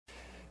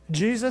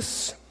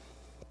Jesus,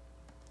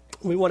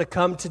 we want to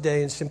come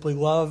today and simply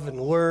love and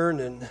learn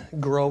and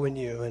grow in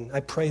you. And I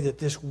pray that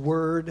this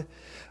word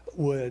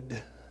would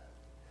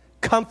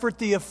comfort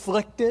the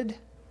afflicted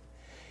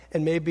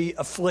and maybe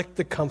afflict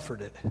the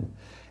comforted.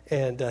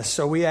 And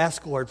so we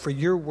ask, Lord, for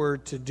your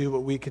word to do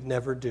what we could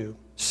never do,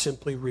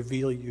 simply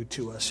reveal you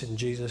to us in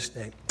Jesus'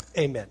 name.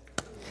 Amen.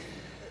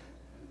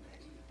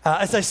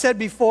 As I said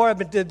before,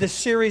 this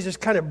series is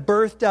kind of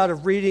birthed out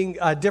of reading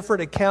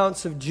different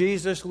accounts of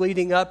Jesus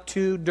leading up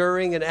to,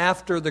 during, and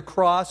after the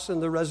cross and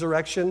the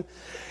resurrection.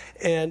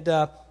 And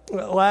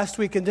last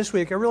week and this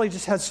week, I really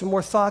just had some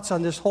more thoughts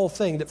on this whole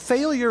thing, that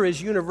failure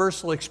is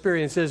universal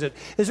experience, is it?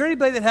 Is there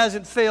anybody that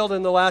hasn't failed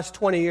in the last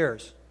 20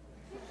 years?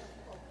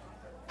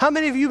 How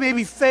many of you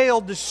maybe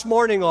failed this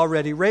morning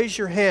already? Raise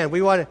your hand.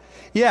 We want to,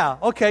 yeah,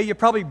 okay, you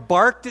probably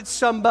barked at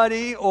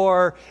somebody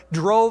or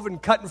drove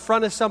and cut in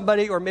front of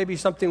somebody or maybe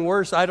something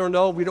worse. I don't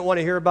know. We don't want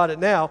to hear about it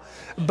now,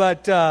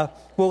 but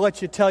we'll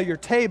let you tell your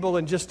table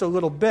in just a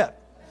little bit.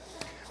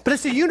 But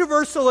it's a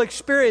universal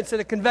experience, and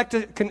it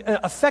can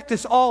affect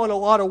us all in a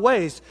lot of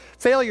ways.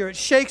 Failure, it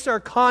shakes our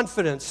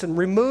confidence and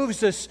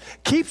removes us,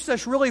 keeps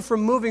us really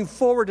from moving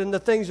forward in the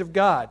things of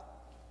God.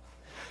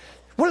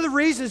 One of the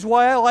reasons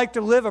why I like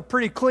to live a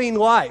pretty clean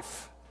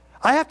life,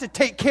 I have to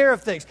take care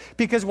of things,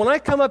 because when I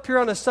come up here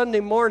on a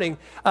Sunday morning,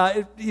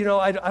 I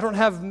don't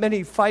have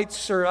many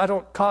fights or I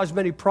don't cause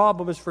many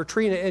problems for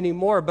Trina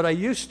anymore, but I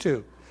used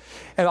to.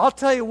 And I'll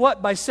tell you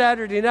what, by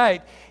Saturday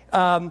night,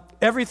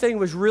 everything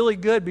was really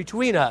good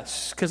between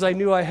us because I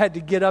knew I had to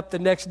get up the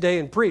next day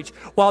and preach.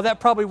 While that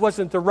probably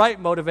wasn't the right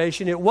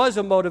motivation, it was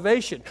a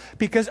motivation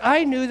because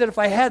I knew that if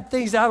I had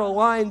things out of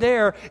line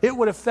there, it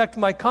would affect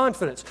my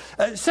confidence.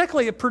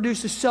 Secondly, it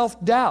produces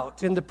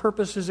self-doubt in the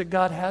purposes that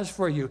God has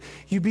for you.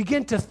 You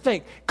begin to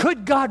think,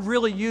 could God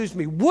really use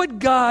me? Would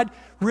God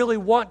really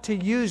want to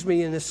use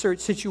me in a certain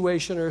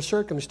situation or a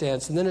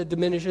circumstance? And then it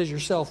diminishes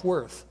your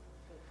self-worth.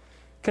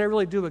 Can I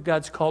really do what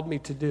God's called me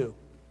to do?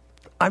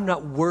 I'm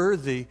not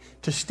worthy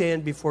to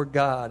stand before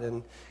God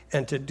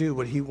and to do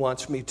what he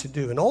wants me to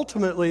do. And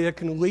ultimately, it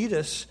can lead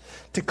us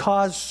to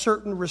cause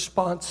certain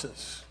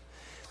responses.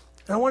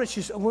 And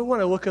we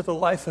want to look at the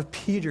life of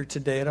Peter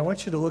today, and I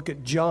want you to look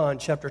at John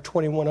chapter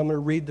 21. I'm going to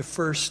read the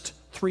first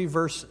 3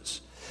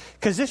 verses,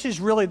 because this is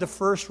really the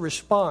first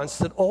response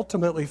that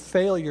ultimately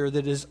failure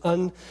that is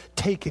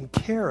untaken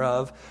care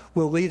of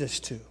will lead us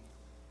to.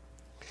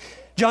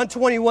 John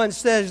 21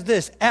 says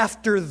this,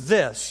 after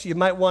this, you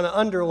might want to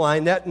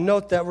underline that,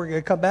 note that, we're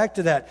going to come back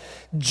to that.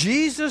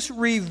 Jesus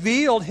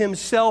revealed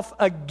himself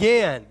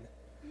again.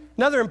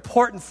 Another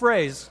important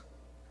phrase.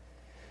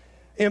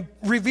 And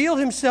revealed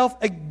himself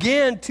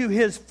again to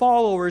his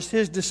followers,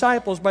 his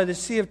disciples, by the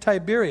Sea of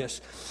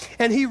Tiberias.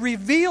 And he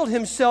revealed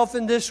himself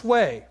in this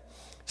way.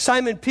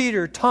 Simon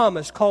Peter,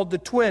 Thomas, called the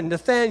twin,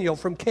 Nathanael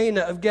from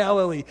Cana of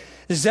Galilee,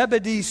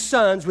 Zebedee's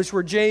sons, which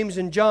were James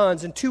and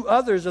John's, and 2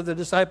 others of the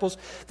disciples,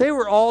 they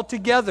were all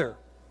together.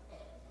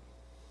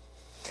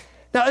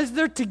 Now, as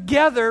they're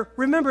together,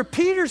 remember,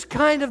 Peter's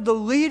kind of the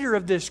leader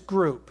of this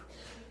group.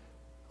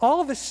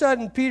 All of a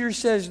sudden, Peter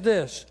says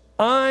this,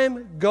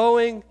 I'm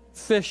going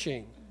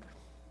fishing.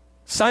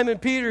 Simon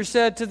Peter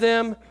said to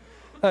them,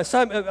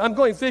 I'm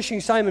going fishing,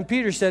 Simon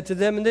Peter said to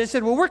them, and they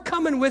said, well, we're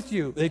coming with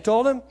you. They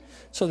told him.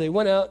 So they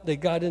went out, they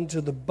got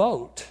into the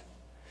boat,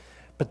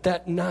 but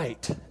that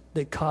night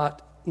they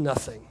caught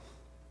nothing.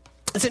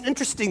 It's an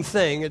interesting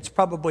thing. It's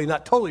probably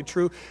not totally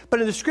true,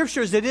 but in the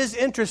scriptures it is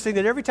interesting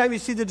that every time you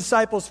see the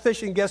disciples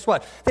fishing, guess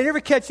what? They never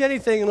catch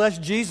anything unless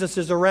Jesus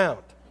is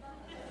around.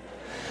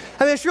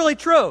 I mean, it's really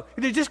true.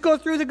 You just go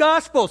through the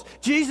Gospels.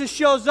 Jesus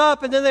shows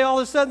up, and then all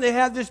of a sudden they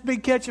have this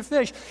big catch of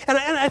fish. And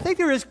I think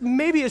there is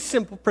maybe a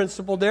simple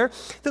principle there,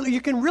 that you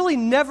can really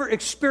never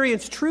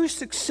experience true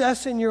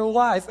success in your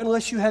life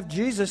unless you have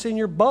Jesus in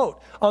your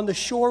boat on the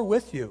shore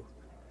with you.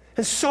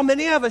 And so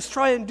many of us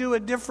try and do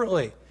it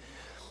differently.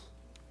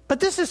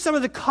 But this is some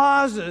of the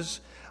causes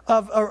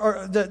of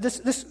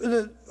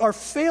our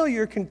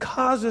failure can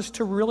cause us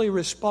to really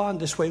respond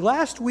this way.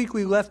 Last week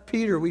we left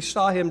Peter. We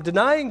saw him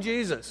denying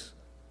Jesus.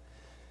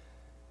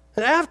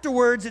 And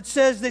afterwards, it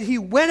says that he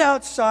went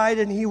outside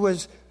and he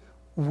was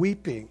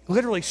weeping,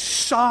 literally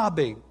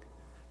sobbing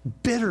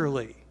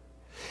bitterly.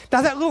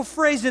 Now, that little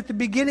phrase at the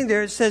beginning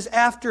there, it says,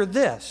 after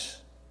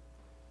this.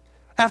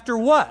 After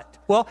what?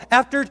 Well,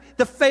 after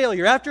the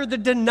failure, after the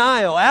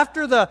denial,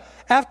 after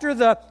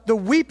the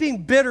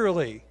weeping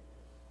bitterly,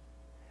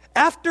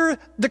 after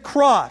the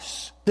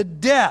cross, the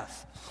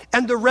death,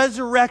 and the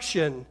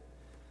resurrection,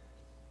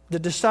 the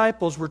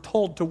disciples were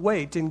told to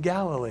wait in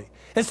Galilee.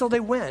 And so they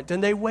went,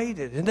 and they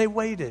waited, and they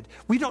waited.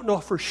 We don't know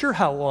for sure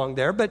how long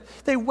there, but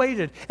they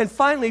waited. And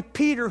finally,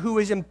 Peter, who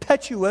is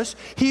impetuous,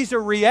 he's a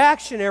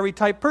reactionary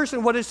type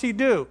person. What does he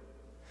do?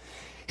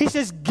 He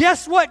says,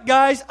 guess what,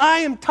 guys? I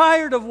am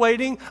tired of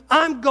waiting.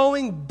 I'm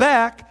going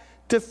back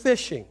to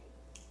fishing.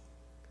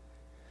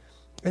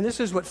 And this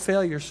is what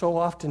failure so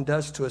often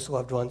does to us,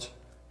 loved ones,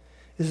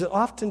 is it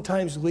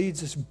oftentimes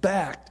leads us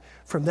back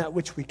from that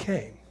which we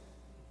came.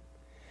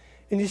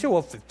 And you say,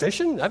 well,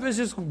 fishing, that was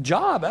his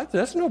job.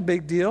 That's no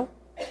big deal.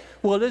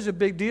 Well, it is a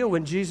big deal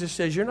when Jesus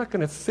says you're not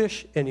going to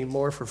fish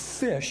anymore for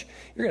fish.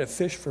 You're going to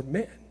fish for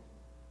men.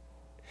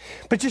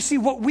 But you see,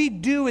 what we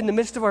do in the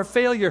midst of our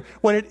failure,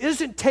 when it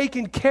isn't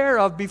taken care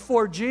of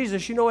before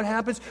Jesus, you know what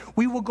happens?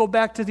 We will go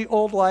back to the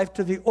old life,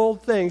 to the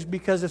old things,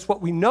 because it's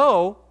what we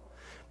know,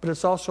 but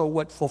it's also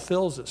what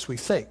fulfills us, we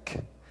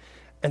think.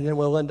 And then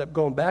we'll end up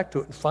going back to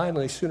it, and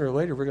finally, sooner or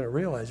later, we're going to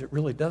realize it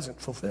really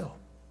doesn't fulfill.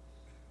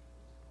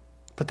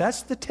 But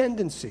that's the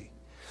tendency,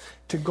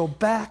 to go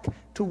back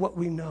to what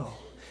we know.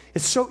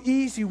 It's so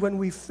easy when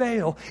we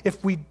fail.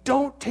 If we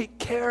don't take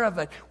care of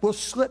it, we'll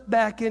slip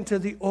back into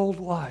the old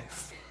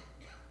life,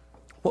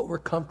 what we're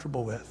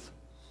comfortable with.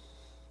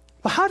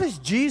 But how does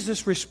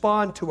Jesus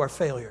respond to our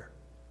failure?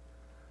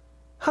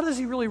 How does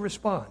he really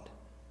respond?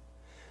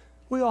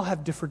 We all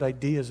have different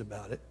ideas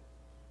about it.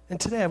 And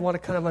today I want to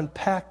kind of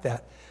unpack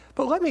that.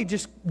 But let me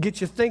just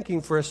get you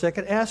thinking for a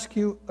second, ask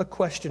you a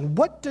question.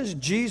 What does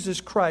Jesus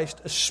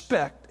Christ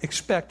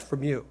expect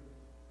from you?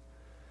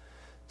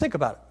 Think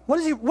about it.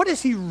 What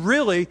does he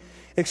really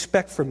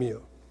expect from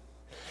you?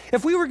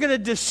 If we were going to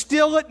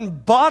distill it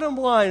and bottom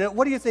line it,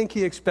 what do you think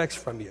he expects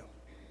from you?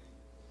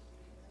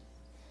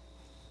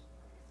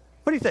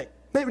 What do you think?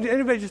 Maybe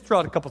anybody just throw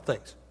out a couple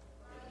things.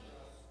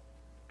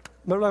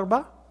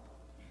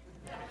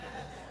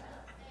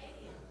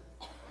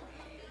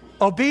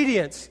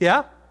 Obedience,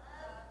 yeah?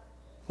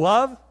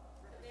 Love?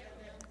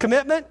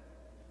 Commitment?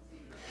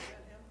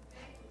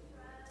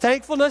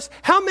 Thankfulness?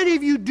 How many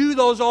of you do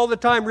those all the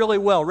time really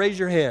well? Raise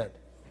your hand.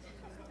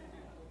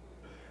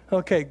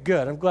 Okay,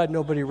 good. I'm glad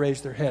nobody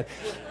raised their hand.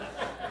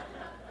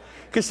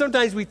 Because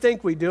sometimes we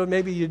think we do, and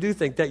maybe you do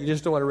think that, you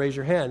just don't want to raise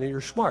your hand, and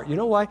you're smart. You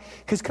know why?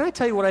 Because can I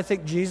tell you what I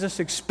think Jesus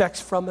expects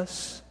from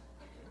us?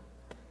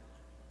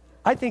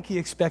 I think he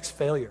expects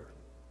failure.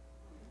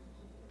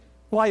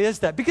 Why is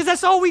that? Because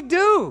that's all we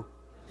do.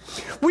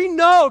 We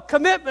know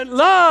commitment,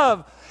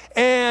 love,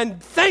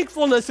 and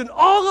thankfulness, and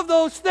all of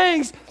those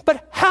things,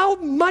 but how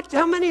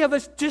many of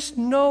us just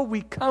know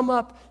we come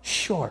up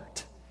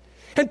short?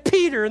 And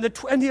Peter and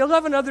the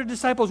 11 other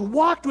disciples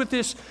walked with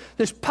this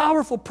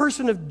powerful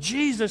person of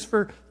Jesus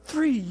for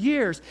 3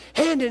 years,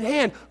 hand in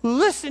hand,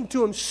 listened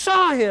to him,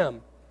 saw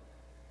him.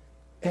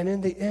 And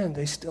in the end,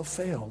 they still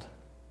failed.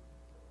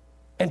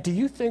 And do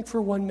you think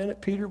for 1 minute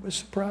Peter was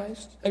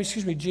surprised?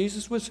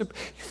 Jesus was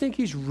surprised? You think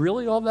he's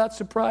really all that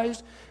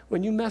surprised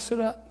when you mess it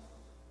up?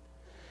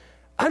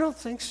 I don't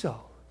think so.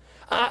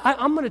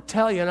 I'm going to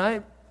tell you,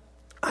 and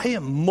I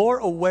am more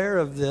aware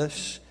of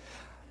this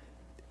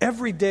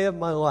every day of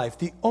my life.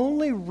 The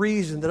only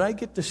reason that I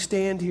get to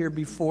stand here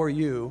before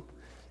you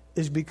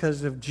is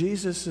because of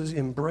Jesus'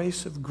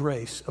 embrace of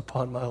grace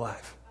upon my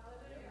life.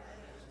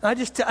 I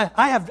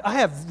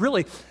have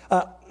really,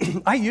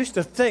 I used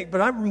to think, but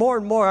I'm more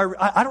and more,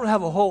 I don't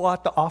have a whole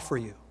lot to offer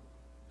you.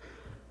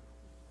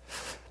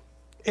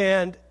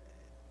 And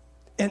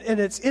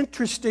it's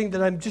interesting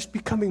that I'm just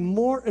becoming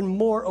more and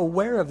more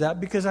aware of that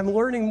because I'm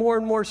learning more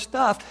and more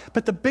stuff.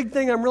 But the big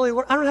thing I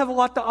don't have a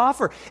lot to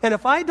offer. And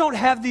if I don't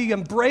have the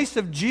embrace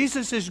of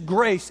Jesus'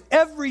 grace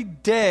every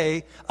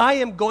day, I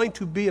am going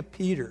to be a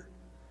Peter.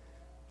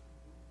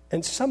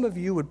 And some of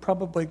you would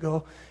probably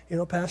go,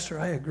 Pastor,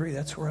 I agree.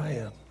 That's where I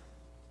am.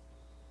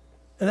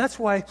 And that's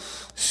why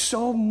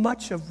so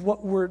much of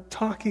what we're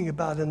talking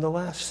about in the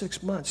last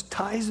 6 months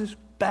ties us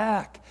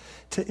back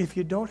to if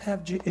you don't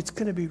have Jesus, it's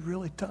going to be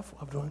really tough,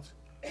 loved ones.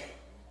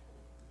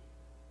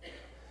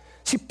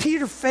 See,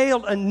 Peter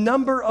failed a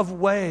number of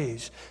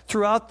ways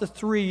throughout the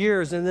 3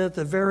 years, and then at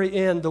the very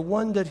end, the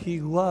one that he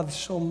loved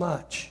so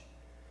much,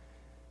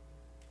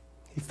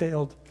 he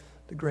failed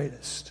the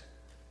greatest.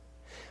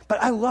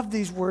 But I love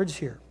these words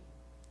here.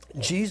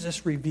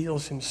 Jesus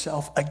reveals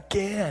himself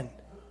again.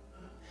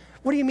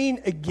 What do you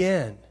mean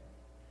again?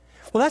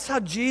 Well, that's how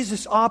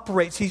Jesus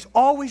operates. He's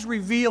always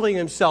revealing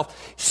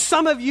himself.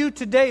 Some of you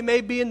today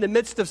may be in the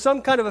midst of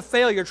some kind of a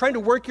failure, trying to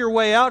work your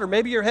way out, or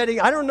maybe you're heading,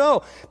 I don't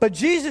know. But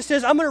Jesus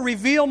says, I'm going to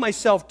reveal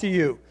myself to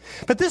you.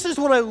 But this is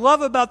what I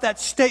love about that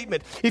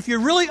statement. If you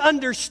really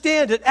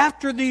understand it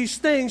after these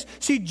things,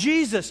 see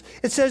Jesus,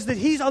 it says that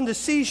he's on the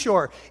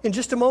seashore. In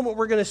just a moment,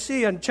 we're going to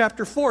see in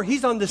chapter 4,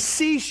 he's on the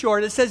seashore,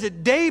 and it says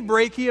at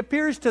daybreak, he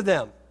appears to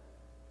them.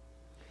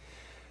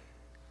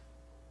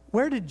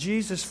 Where did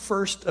Jesus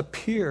first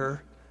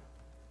appear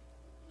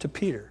to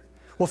Peter?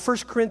 Well, 1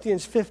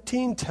 Corinthians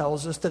 15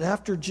 tells us that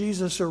after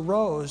Jesus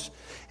arose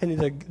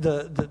and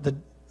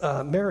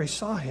Mary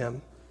saw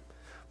him,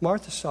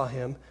 Martha saw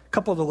him, a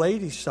couple of the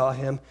ladies saw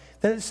him,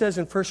 then it says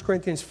in 1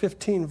 Corinthians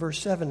 15, verse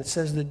 7, it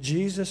says that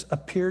Jesus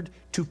appeared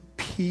to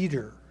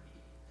Peter,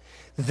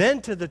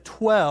 then to the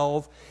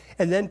 12,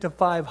 and then to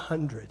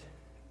 500.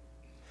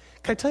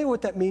 Can I tell you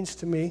what that means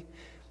to me?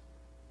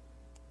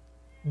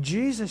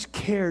 Jesus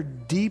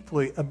cared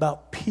deeply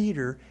about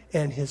Peter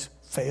and his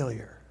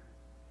failure.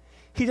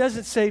 He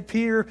doesn't say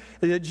Peter,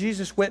 that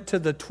Jesus went to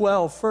the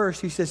 12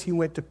 first. He says he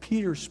went to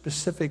Peter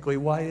specifically.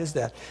 Why is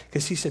that?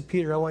 Because he said,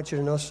 Peter, I want you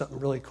to know something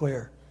really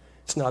clear.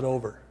 It's not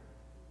over.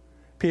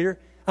 Peter,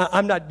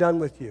 I'm not done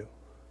with you.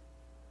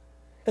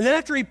 And then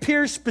after he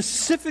appears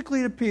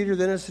specifically to Peter,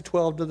 then it's the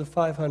 12 to the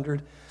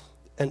 500.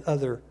 and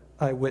other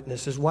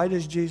eyewitnesses. Why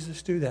does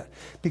Jesus do that?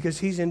 Because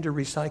he's into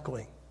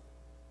recycling.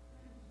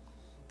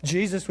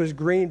 Jesus was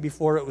green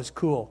before it was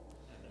cool.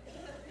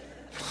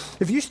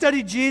 If you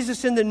study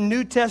Jesus in the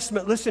New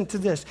Testament, listen to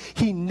this.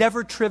 He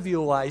never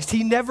trivialized.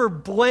 He never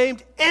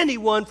blamed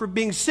anyone for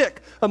being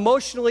sick,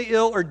 emotionally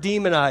ill, or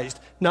demonized.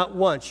 Not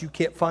once. You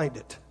can't find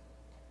it.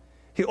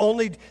 The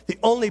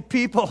only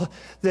people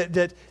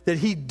that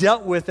he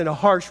dealt with in a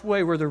harsh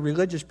way were the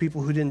religious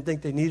people who didn't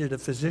think they needed a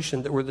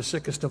physician, that were the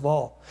sickest of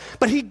all.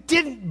 But he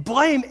didn't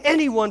blame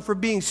anyone for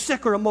being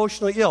sick or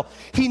emotionally ill.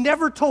 He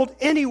never told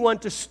anyone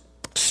to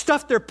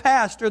stuff their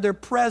past or their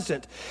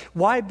present.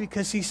 Why?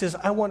 Because he says,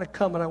 I want to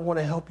come and I want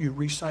to help you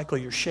recycle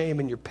your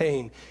shame and your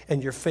pain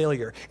and your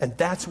failure. And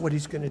that's what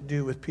he's going to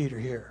do with Peter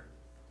here.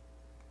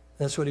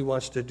 That's what he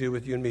wants to do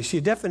with you and me. See,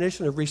 a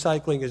definition of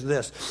recycling is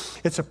this.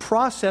 It's a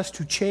process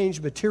to change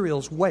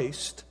materials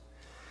waste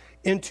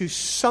into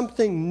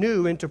something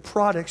new, into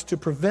products to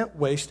prevent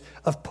waste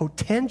of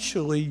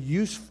potentially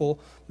useful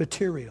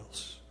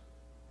materials.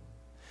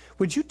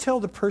 Would you tell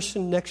the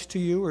person next to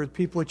you or the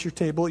people at your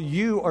table,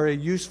 you are a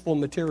useful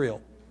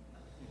material?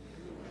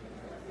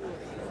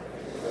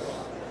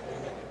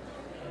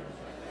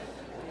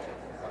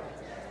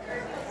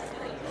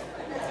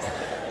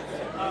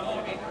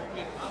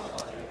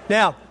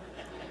 Now,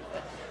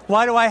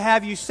 why do I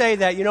have you say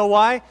that? You know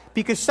why?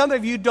 Because some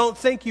of you don't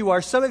think you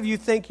are. Some of you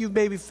think you've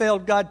maybe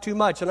failed God too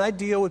much. And I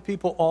deal with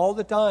people all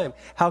the time.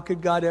 How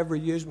could God ever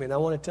use me? And I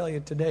want to tell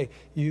you today,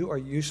 you are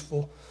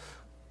useful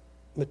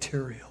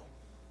material.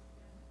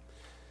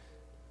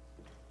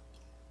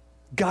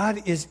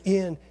 God is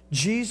in.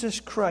 Jesus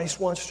Christ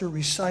wants to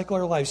recycle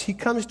our lives. He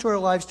comes to our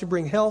lives to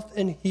bring health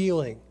and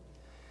healing.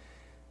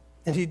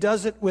 And he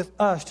does it with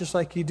us just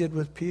like he did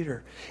with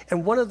Peter.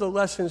 And one of the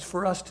lessons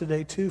for us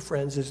today too,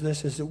 friends, is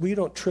that we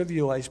don't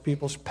trivialize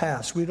people's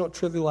past. We don't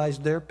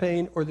trivialize their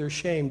pain or their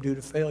shame due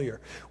to failure.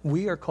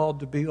 We are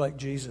called to be like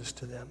Jesus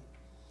to them.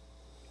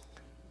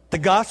 The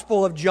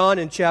Gospel of John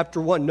in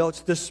chapter 1 notes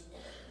this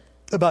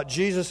about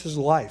Jesus'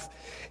 life.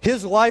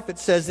 His life, it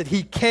says that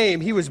he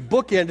was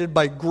bookended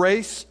by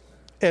grace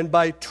and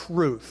by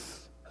truth.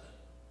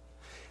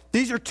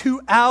 These are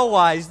two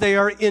allies. They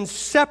are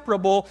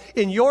inseparable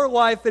in your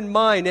life and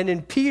mine and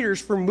in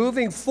Peter's for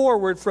moving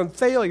forward from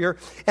failure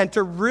and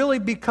to really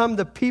become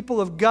the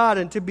people of God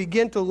and to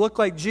begin to look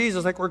like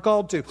Jesus, like we're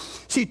called to.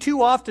 See,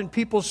 too often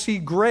people see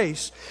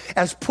grace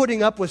as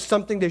putting up with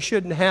something they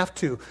shouldn't have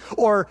to,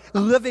 or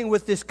living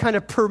with this kind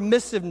of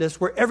permissiveness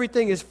where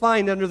everything is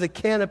fine under the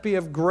canopy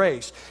of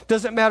grace.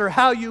 Doesn't matter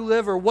how you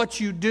live or what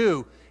you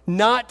do.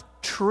 Not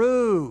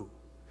true.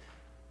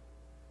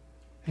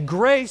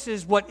 Grace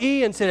is what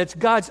Ian said. It's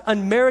God's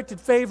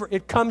unmerited favor.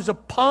 It comes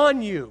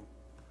upon you.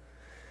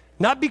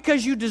 Not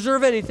because you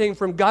deserve anything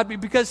from God, but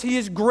because he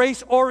is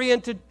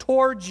grace-oriented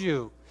towards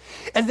you.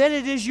 And then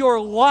it is your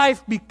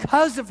life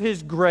because of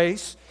his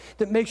grace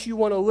that makes you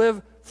want to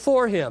live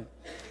for him.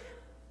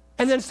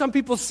 And then some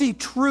people see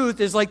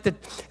truth as like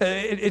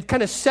it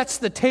kind of sets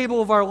the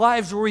table of our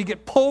lives where we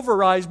get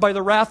pulverized by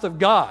the wrath of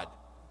God.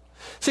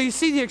 So you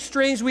see the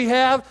extremes we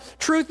have?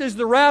 Truth is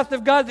the wrath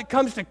of God that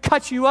comes to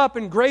cut you up,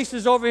 and grace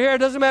is over here. It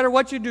doesn't matter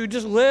what you do.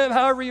 Just live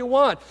however you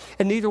want.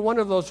 And neither one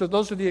of those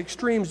are the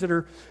extremes that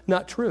are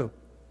not true.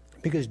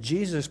 Because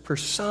Jesus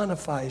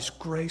personifies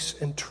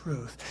grace and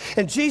truth.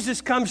 And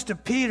Jesus comes to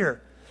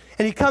Peter,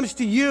 and he comes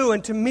to you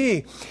and to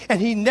me, and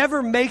he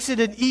never makes it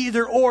an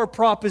either-or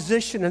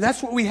proposition. And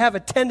that's what we have a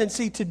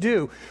tendency to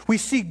do. We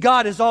see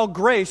God as all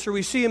grace, or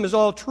we see him as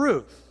all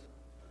truth.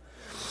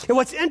 And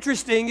what's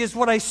interesting is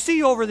what I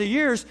see over the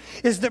years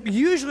is that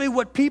usually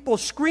what people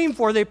scream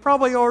for, they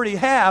probably already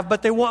have,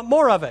 but they want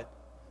more of it.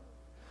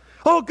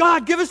 Oh,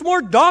 God, give us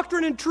more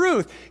doctrine and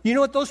truth. You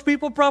know what those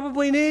people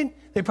probably need?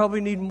 They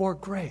probably need more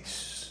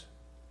grace.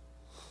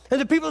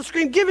 And the people that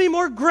scream, give me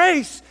more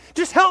grace.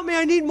 Just help me,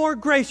 I need more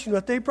grace. You know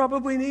what they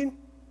probably need?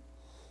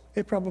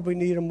 They probably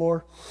need a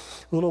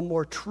little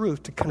more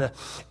truth to kind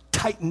of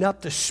tighten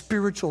up the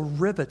spiritual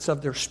rivets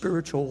of their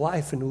spiritual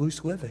life and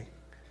loose living.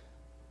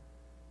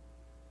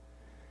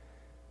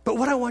 But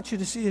what I want you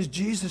to see is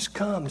Jesus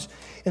comes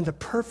in the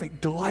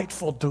perfect,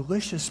 delightful,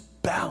 delicious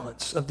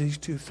balance of these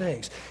two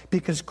things.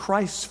 Because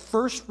Christ's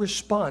first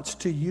response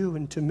to you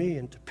and to me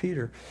and to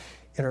Peter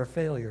in our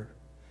failure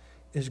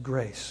is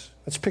grace.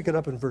 Let's pick it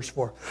up in verse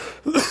 4.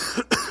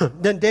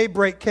 Then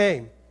daybreak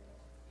came.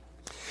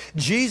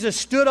 Jesus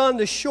stood on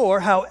the shore.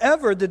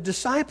 However, the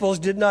disciples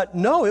did not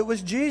know it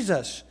was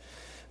Jesus.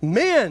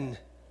 Men,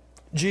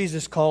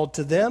 Jesus called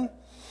to them,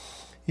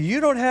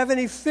 you don't have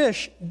any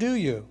fish, do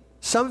you?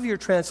 Some of your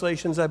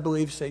translations, I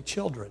believe, say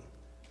children.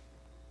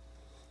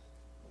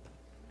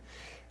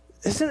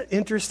 Isn't it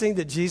interesting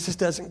that Jesus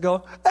doesn't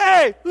go,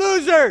 hey,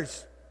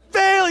 losers,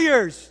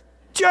 failures,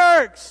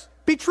 jerks,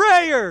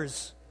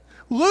 betrayers,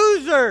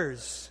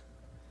 losers.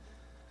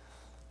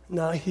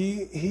 No,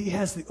 he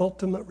has the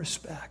ultimate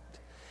respect.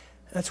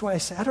 That's why I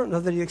say I don't know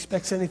that he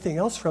expects anything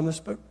else from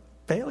us but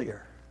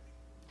failure.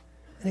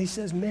 And he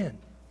says, men,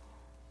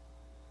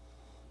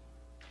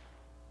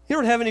 you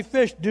don't have any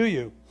fish, do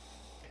you?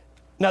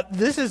 Now,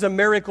 this is a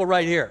miracle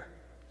right here.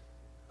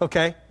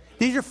 okay?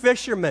 These are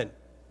fishermen.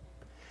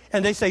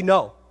 And they say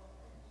no.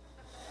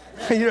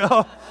 You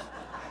know,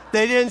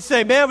 they didn't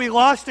say, man, we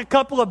lost a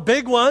couple of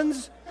big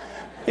ones.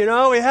 You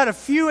know, we had a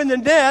few in the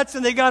nets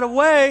and they got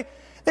away.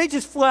 They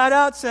just flat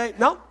out say,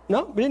 no,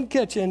 we didn't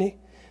catch any.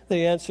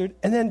 They answered.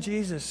 And then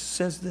Jesus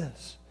says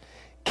this,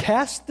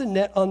 cast the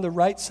net on the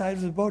right side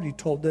of the boat, he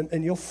told them,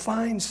 and you'll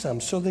find some.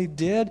 So they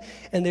did,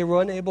 and they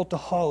were unable to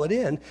haul it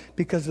in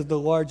because of the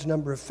large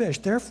number of fish.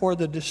 Therefore,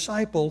 the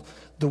disciple,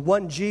 the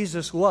one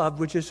Jesus loved,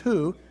 which is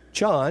who?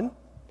 John,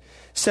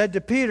 said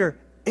to Peter,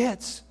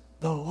 it's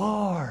the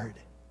Lord.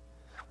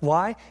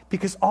 Why?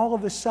 Because all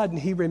of a sudden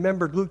he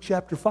remembered Luke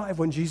chapter 5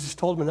 when Jesus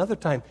told him another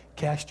time,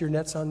 cast your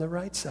nets on the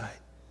right side.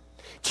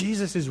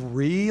 Jesus is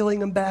reeling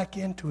them back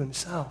into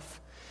himself.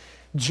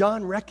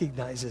 John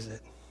recognizes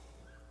it.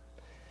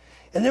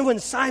 And then when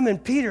Simon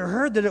Peter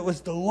heard that it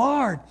was the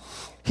Lord,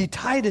 he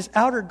tied his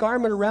outer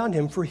garment around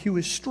him, for he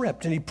was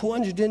stripped, and he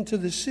plunged into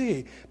the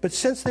sea. But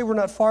since they were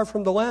not far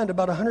from the land,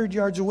 about 100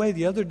 yards away,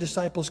 the other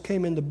disciples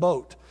came in the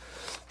boat.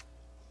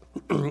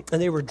 And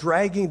they were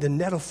dragging the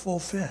net of full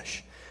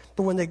fish.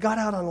 But when they got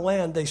out on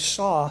land, they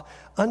saw,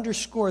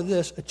 underscore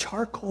this, a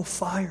charcoal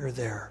fire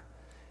there.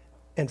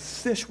 And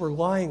fish were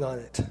lying on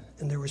it,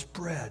 and there was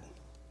bread.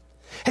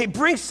 Hey,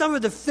 bring some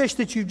of the fish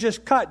that you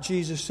just caught,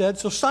 Jesus said.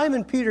 So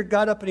Simon Peter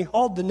got up and he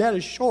hauled the net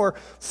ashore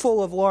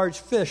full of large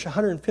fish,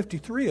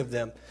 153 of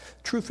them,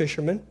 true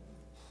fishermen.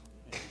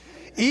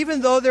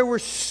 Even though there were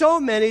so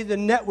many, the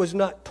net was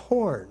not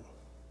torn.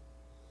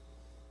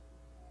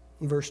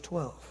 In verse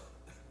 12,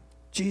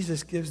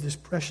 Jesus gives this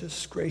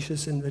precious,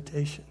 gracious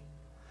invitation.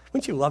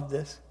 Wouldn't you love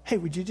this? Hey,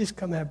 would you just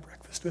come have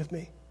breakfast with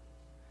me?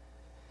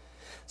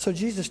 So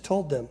Jesus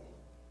told them,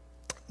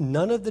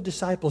 none of the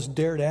disciples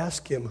dared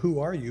ask him, who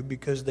are you?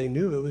 Because they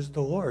knew it was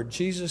the Lord.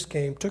 Jesus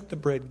came, took the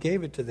bread,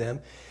 gave it to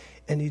them,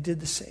 and he did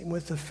the same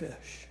with the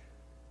fish.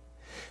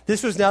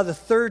 This was now the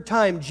third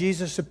time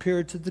Jesus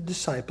appeared to the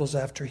disciples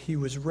after he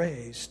was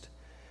raised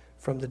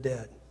from the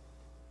dead.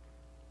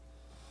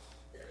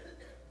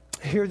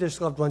 Hear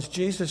this, loved ones.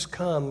 Jesus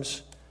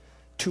comes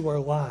to our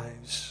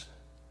lives,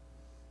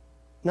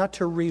 not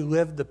to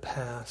relive the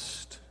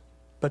past,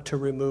 but to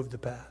remove the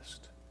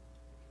past.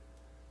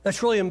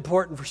 That's really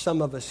important for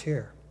some of us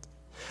here.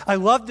 I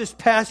love this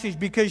passage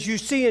because you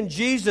see in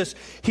Jesus,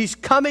 he's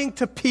coming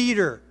to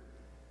Peter.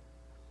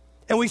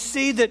 And we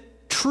see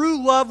that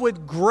true love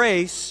with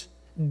grace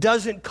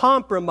doesn't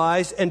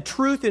compromise, and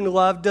truth in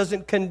love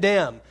doesn't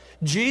condemn.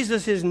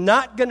 Jesus is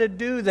not going to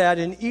do that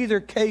in either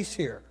case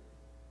here.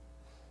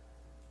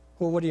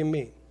 Well, what do you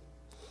mean?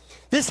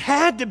 This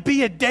had to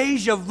be a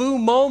deja vu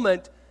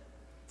moment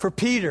for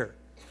Peter.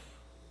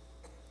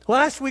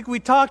 Last week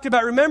we talked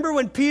about, remember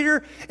when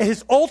Peter, in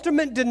his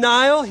ultimate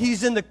denial,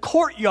 he's in the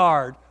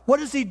courtyard. What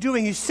is he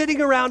doing? He's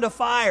sitting around a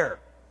fire.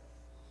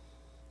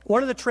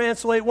 One of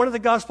the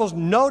Gospels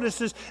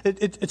notices,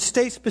 it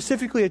states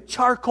specifically a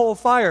charcoal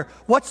fire.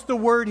 What's the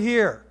word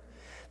here?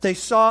 They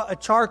saw a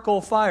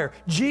charcoal fire.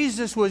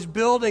 Jesus was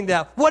building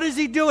that. What is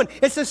he doing?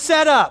 It's a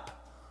setup.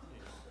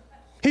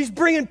 He's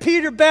bringing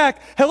Peter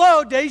back.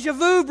 Hello, deja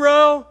vu,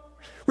 bro.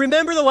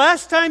 Remember the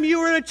last time you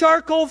were in a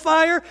charcoal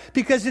fire?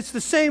 Because it's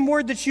the same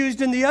word that's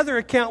used in the other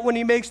account when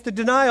he makes the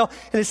denial,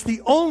 and it's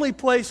the only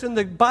place in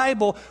the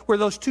Bible where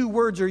those two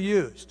words are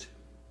used.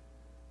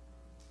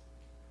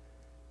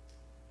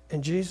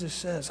 And Jesus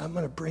says, I'm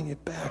going to bring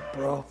it back,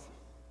 bro.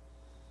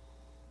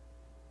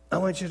 I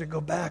want you to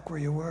go back where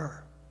you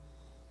were.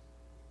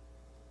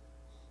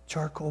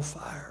 Charcoal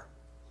fire.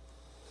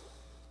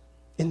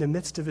 In the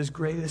midst of his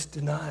greatest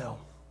denial,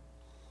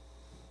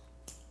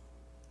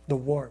 the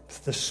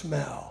warmth, the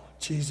smell,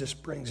 Jesus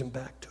brings him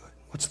back to it.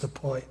 What's the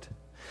point?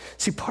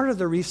 See, part of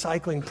the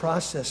recycling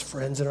process,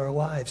 friends, in our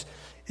lives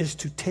is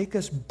to take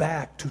us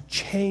back, to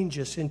change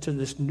us into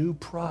this new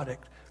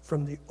product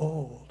from the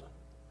old,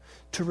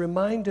 to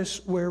remind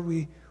us where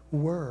we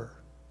were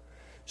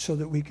so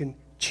that we can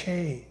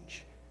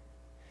change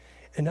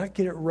and not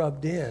get it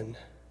rubbed in,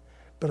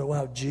 but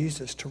allow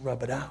Jesus to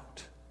rub it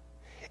out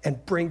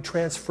and bring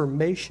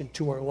transformation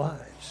to our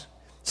lives.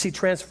 See,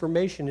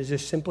 transformation is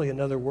just simply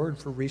another word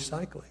for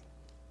recycling.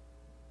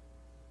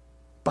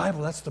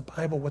 Bible, that's the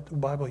Bible, what the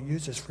Bible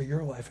uses for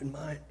your life and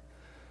mine.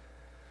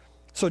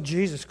 So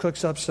Jesus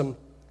cooks up some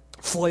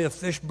filet of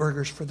fish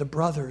burgers for the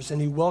brothers,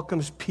 and he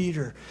welcomes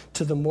Peter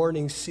to the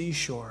morning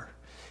seashore.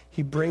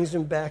 He brings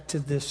him back to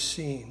this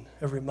scene,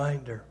 a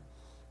reminder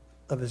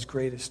of his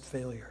greatest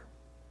failure.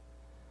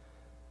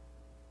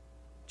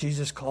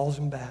 Jesus calls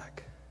him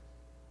back.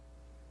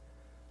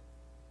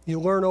 You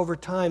learn over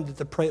time that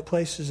the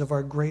places of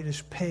our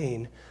greatest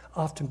pain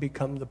often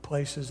become the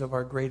places of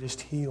our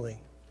greatest healing.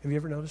 Have you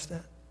ever noticed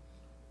that?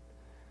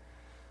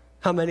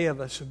 How many of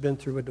us have been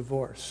through a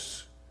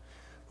divorce,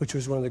 which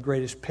was one of the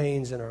greatest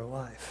pains in our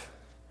life,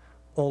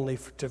 only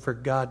for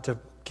God to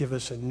give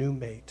us a new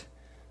mate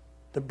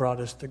that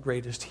brought us the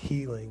greatest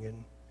healing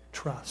and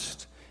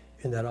trust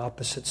in that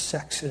opposite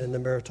sex and in the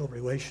marital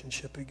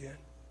relationship again?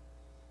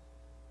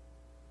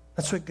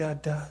 That's what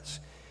God does.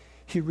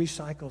 He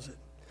recycles it.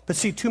 But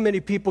see, too many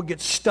people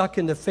get stuck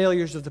in the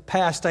failures of the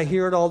past. I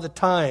hear it all the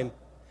time.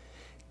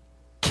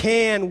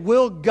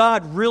 Will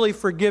God really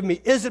forgive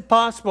me? Is it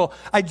possible?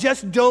 I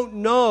just don't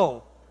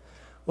know.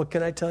 Well,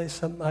 can I tell you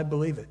something? I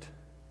believe it.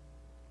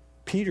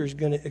 Peter's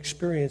going to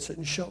experience it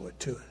and show it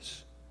to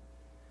us.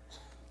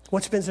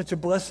 What's been such a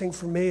blessing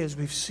for me is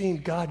we've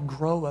seen God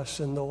grow us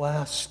in the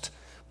last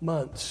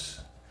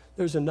months.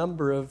 There's a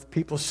number of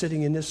people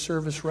sitting in this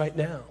service right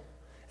now,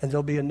 and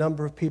there'll be a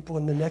number of people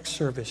in the next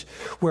service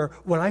where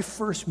when I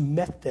first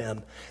met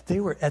them, they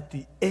were at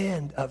the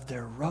end of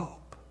their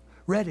rope,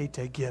 ready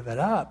to give it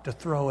up, to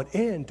throw it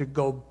in, to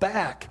go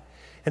back.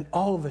 And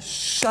all of a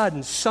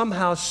sudden,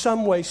 somehow,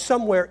 some way,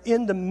 somewhere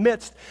in the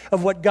midst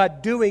of what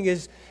God's doing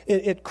is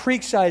at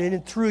Creekside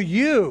and through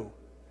you,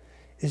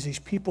 is these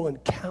people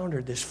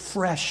encountered this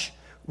fresh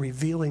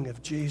revealing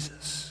of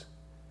Jesus.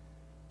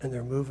 And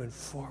they're moving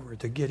forward.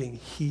 They're getting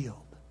healed.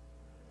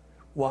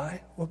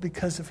 Why? Well,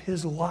 because of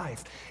his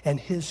life and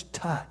his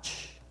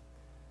touch.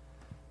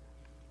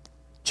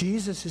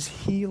 Jesus is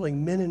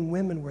healing men and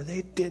women where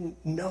they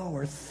didn't know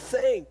or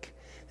think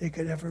they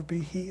could ever be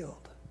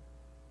healed.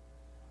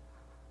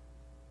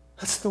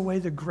 That's the way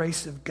the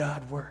grace of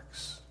God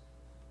works.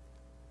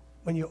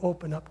 When you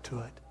open up to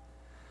it.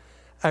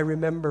 I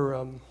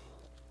remember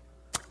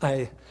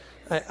I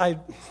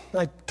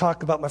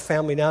talk about my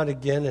family now and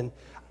again, and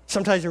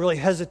sometimes I really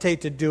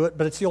hesitate to do it,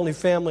 but it's the only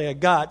family I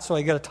got, so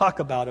I got to talk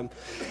about them.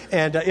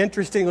 And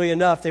interestingly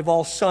enough, they've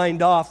all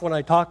signed off when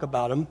I talk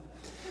about them,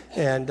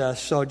 and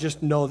so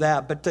just know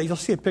that. But you'll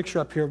see a picture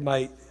up here of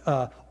my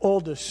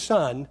oldest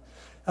son,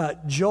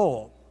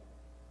 Joel.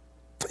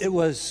 It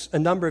was a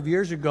number of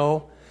years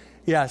ago.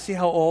 Yeah, see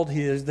how old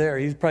he is there.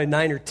 He's probably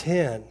 9 or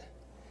 10.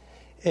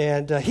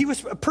 And he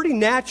was a pretty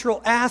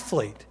natural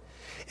athlete.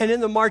 And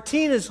in the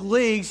Martinez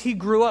leagues, he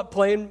grew up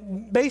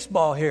playing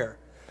baseball here.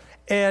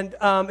 And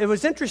it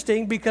was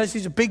interesting because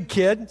he's a big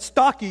kid,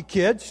 stocky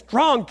kid,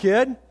 strong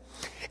kid,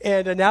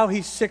 and now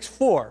he's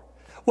 6'4".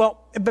 Well,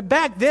 but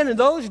back then in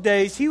those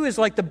days, he was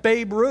like the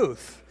Babe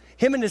Ruth.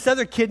 Him and this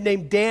other kid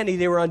named Danny,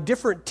 they were on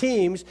different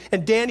teams,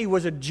 and Danny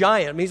was a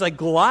giant. I mean, he's like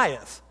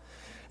Goliath.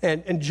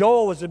 And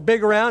Joel was a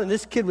big around, and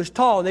this kid was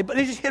tall, and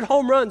they just hit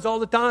home runs all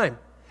the time.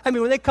 I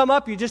mean, when they come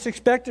up, you just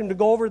expect them to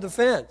go over the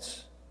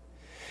fence.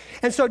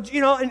 And so,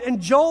 and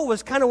Joel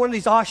was kind of one of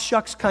these aw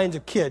shucks kinds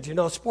of kids.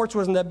 Sports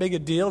wasn't that big a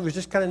deal. It was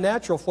just kind of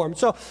natural for him.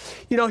 So,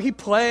 he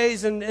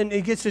plays and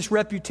he gets this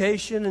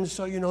reputation. And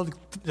so,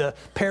 the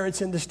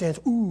parents in the stands,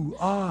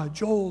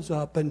 Joel's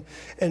up. And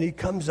he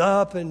comes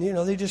up and,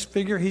 they just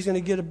figure he's going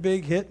to get a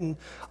big hit. And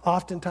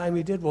oftentimes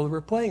he did. Well, we were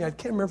playing, I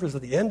can't remember if it was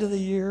at the end of the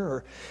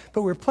year,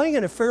 but we were playing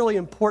in a fairly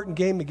important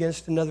game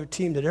against another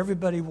team that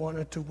everybody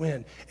wanted to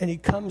win. And he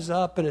comes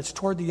up and it's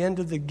toward the end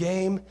of the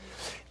game.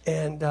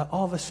 And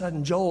all of a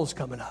sudden, Joel's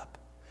coming up.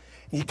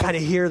 And you kind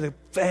of hear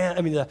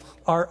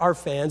our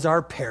fans,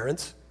 our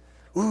parents.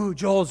 Ooh,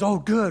 Joel's,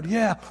 good,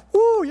 yeah.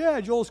 Ooh,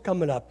 yeah, Joel's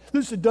coming up.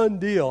 This is a done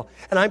deal.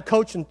 And I'm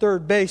coaching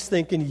third base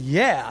thinking,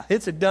 yeah,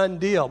 it's a done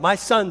deal. My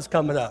son's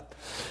coming up.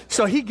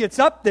 So he gets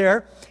up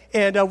there,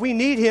 and we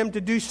need him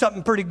to do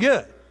something pretty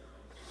good.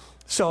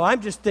 So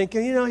I'm just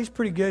thinking, he's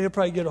pretty good. He'll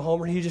probably get a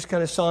homer. He just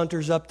kind of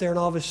saunters up there, and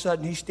all of a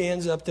sudden he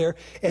stands up there,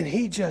 and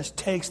he just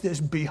takes this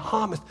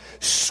behemoth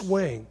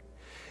swing.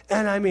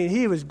 And I mean,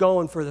 he was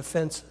going for the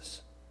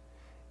fences.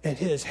 And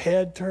his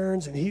head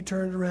turns, and he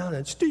turned around,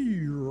 and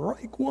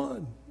strike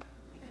one.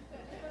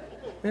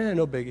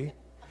 No biggie.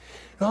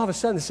 And all of a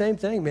sudden, the same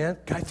thing, man.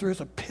 Guy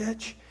throws a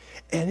pitch,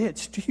 and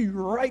it's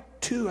strike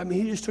two. I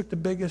mean, he just took the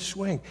biggest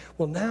swing.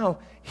 Well, now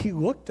he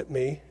looked at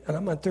me, and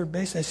I'm on third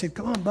base, and I said,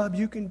 come on, Bub,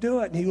 you can do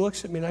it. And he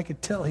looks at me, and I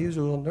could tell he was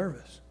a little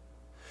nervous.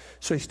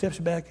 So he steps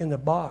back in the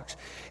box,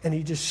 and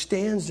he just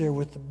stands there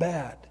with the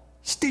bat.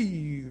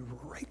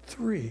 Strike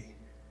three.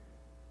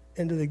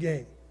 End of the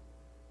game.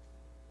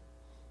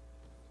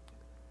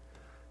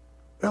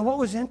 Now, what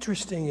was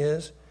interesting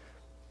is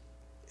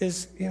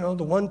the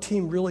one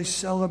team really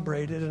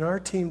celebrated, and our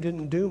team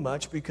didn't do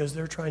much because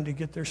they're trying to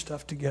get their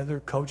stuff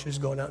together. Coaches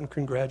going out and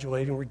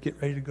congratulating. We're getting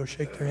ready to go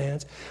shake their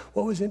hands.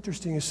 What was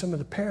interesting is some of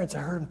the parents, I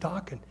heard them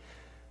talking.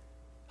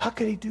 How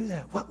could he do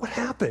that? What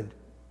happened?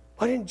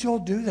 Why didn't Joel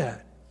do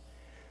that?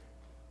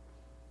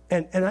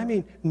 And I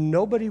mean,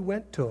 nobody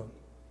went to him.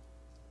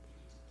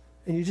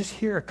 And you just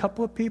hear a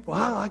couple of people,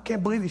 I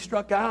can't believe he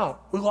struck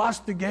out. We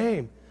lost the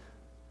game.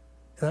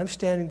 And I'm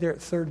standing there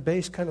at third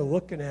base kind of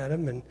looking at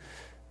him, and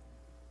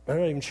I'm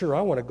not even sure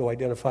I want to go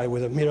identify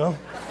with him, No,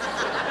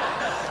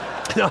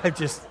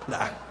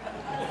 nah.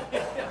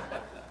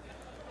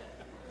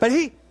 But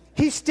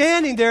he's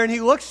standing there, and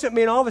he looks at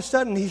me, and all of a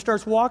sudden he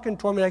starts walking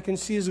toward me, and I can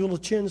see his little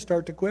chin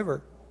start to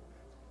quiver.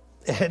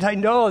 And I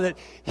know that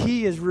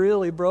he is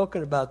really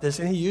broken about this,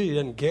 and he usually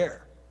doesn't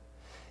care.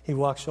 He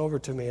walks over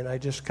to me, and I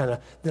just then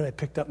I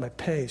picked up my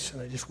pace,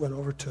 and I just went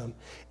over to him,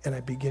 and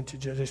I began to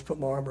just put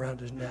my arm around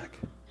his neck.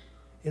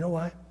 You know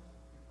why?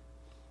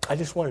 I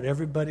just wanted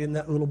everybody in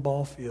that little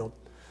ball field,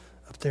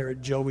 up there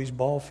at Joey's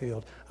ball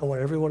field, I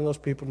want every one of those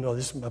people to know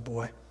this is my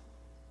boy.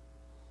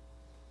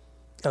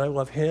 And I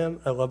love him,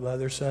 I love my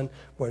other son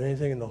more than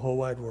anything in the whole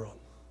wide world.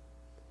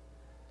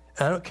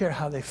 I don't care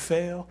how they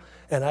fail,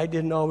 and I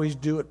didn't always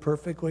do it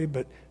perfectly,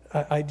 but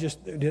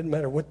it didn't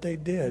matter what they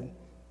did,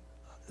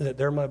 that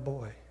they're my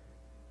boy.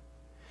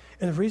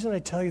 And the reason I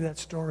tell you that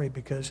story,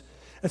 because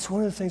it's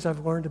one of the things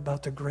I've learned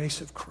about the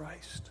grace of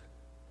Christ,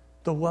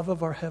 the love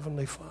of our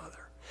Heavenly Father.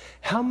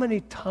 How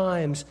many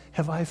times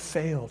have I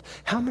failed?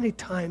 How many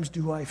times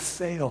do I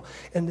fail?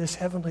 And this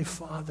Heavenly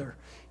Father,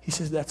 He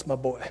says, that's my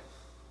boy.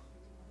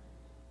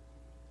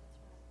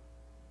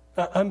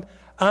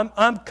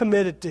 I'm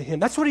committed to Him.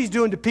 That's what He's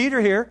doing to Peter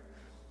here.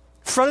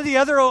 In front of the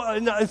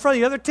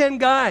other 10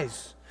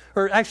 guys.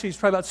 Or actually, it's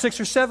probably about 6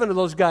 or 7 of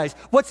those guys.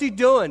 What's He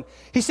doing?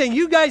 He's saying,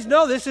 you guys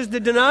know this is the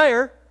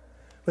denier,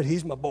 but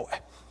he's my boy.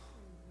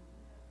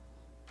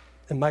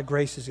 And my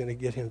grace is going to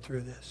get him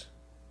through this.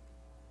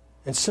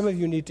 And some of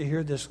you need to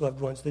hear this,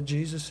 loved ones, that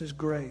Jesus'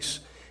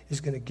 grace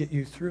is going to get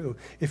you through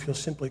if you'll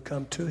simply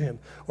come to Him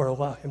or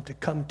allow Him to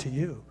come to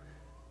you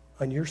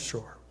on your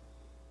shore.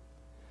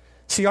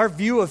 See, our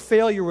view of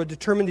failure will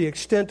determine the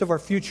extent of our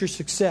future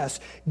success.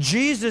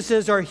 Jesus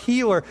is our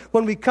healer.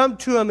 When we come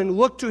to Him and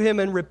look to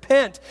Him and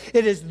repent,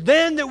 it is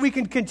then that we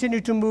can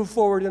continue to move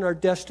forward in our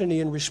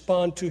destiny and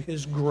respond to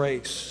His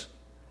grace.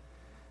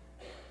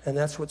 And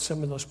that's what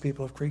some of those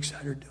people of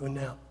Creekside are doing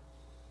now.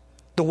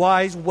 The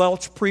wise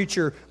Welsh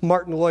preacher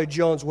Martin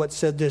Lloyd-Jones once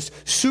said this: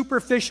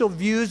 superficial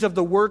views of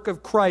the work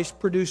of Christ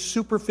produce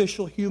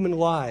superficial human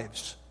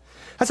lives.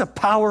 That's a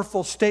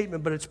powerful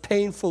statement, but it's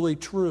painfully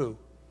true.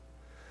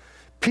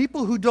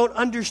 People who don't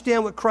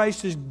understand what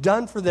Christ has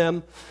done for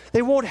them,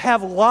 they won't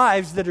have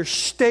lives that are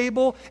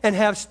stable and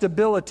have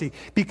stability.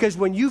 Because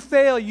when you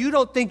fail, you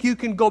don't think you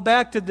can go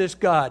back to this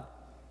God.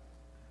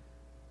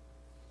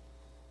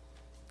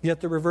 Yet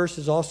the reverse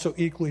is also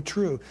equally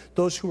true.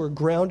 Those who are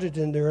grounded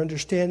in their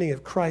understanding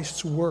of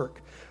Christ's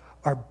work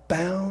are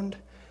bound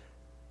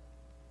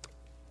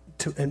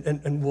to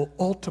and will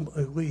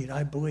ultimately lead,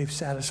 I believe,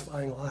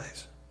 satisfying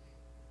lives.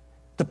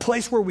 The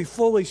place where we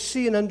fully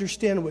see and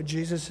understand what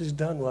Jesus has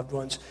done, loved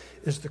ones,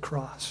 is the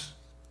cross.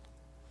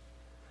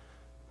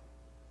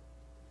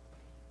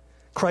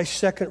 Christ's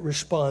second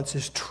response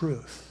is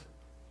truth.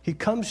 He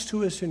comes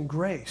to us in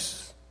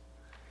grace,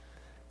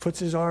 puts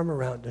His arm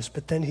around us,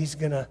 but then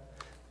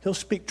He'll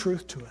speak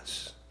truth to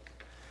us.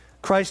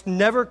 Christ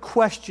never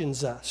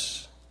questions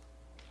us.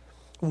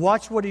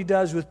 Watch what He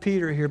does with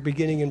Peter here,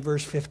 beginning in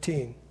verse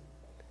 15.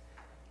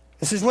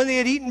 It says, when they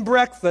had eaten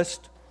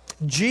breakfast,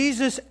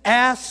 Jesus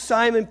asked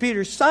Simon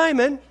Peter,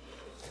 Simon,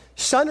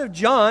 son of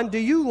John, do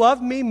you love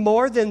me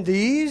more than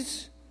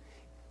these?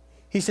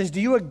 He says,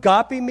 do you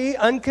agape me,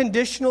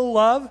 unconditional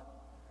love,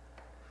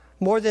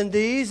 more than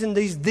these? And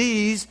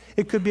these,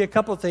 it could be a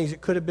couple of things. It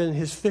could have been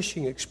his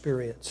fishing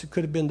experience. It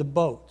could have been the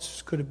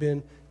boats. It could have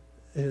been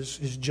his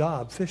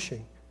job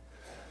fishing.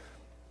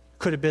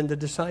 Could have been the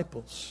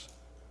disciples.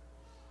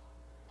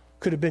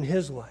 Could have been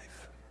his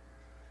life.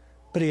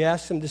 But he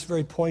asked him this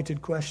very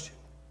pointed question.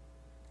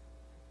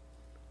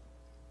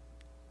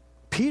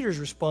 Peter's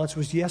response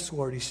was, yes,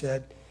 Lord. He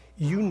said,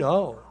 you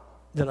know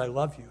that I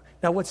love you.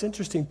 Now what's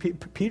interesting,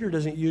 Peter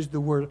doesn't use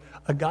the word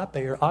agape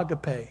or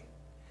agape,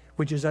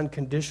 which is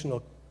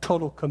unconditional,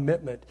 total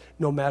commitment,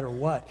 no matter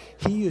what.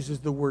 He uses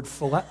the word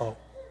phileo.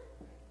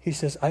 He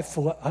says,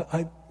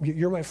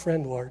 you're my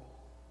friend, Lord.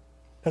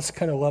 That's the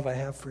kind of love I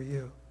have for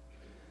you.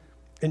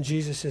 And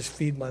Jesus says,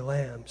 feed my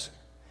lambs.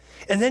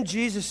 And then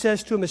Jesus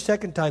says to him a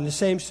second time, the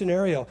same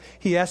scenario.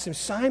 He asks him,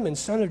 Simon,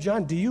 son of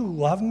John, do you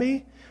love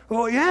me?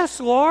 Oh, yes,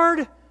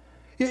 Lord.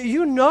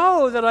 You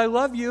know that I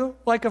love you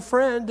like a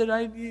friend, that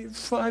I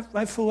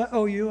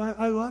phileo you,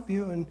 I love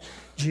you. And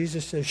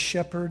Jesus says,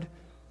 shepherd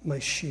my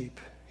sheep,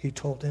 he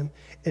told him.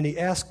 And he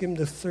asked him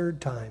the third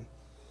time,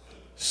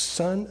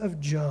 son of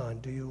John,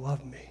 do you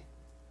love me?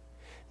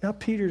 Now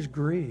Peter's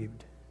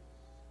grieved.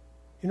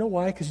 You know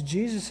why? Because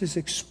Jesus is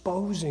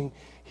exposing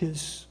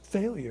his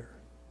failure.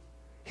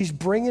 He's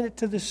bringing it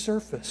to the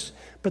surface.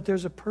 But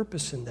there's a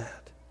purpose in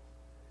that.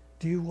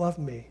 Do you love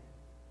me?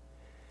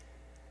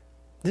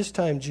 This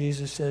time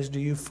Jesus says, do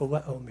you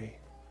phileo me?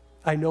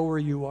 I know where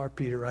you are,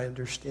 Peter. I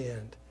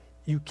understand.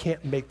 You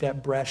can't make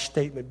that brash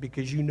statement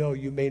because you know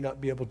you may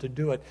not be able to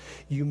do it.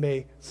 You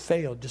may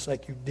fail just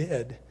like you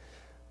did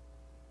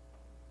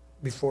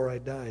before I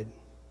died.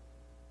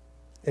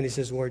 And he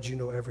says, Lord, you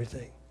know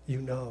everything.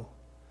 You know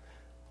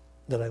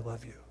that I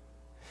love you.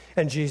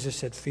 And Jesus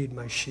said, feed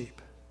my sheep.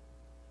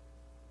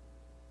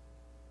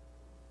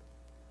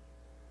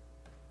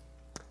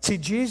 See,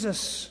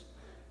 Jesus,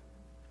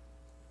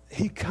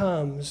 he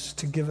comes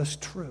to give us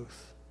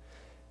truth.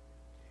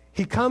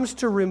 He comes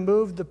to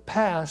remove the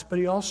past, but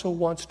he also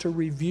wants to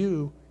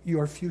review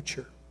your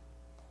future.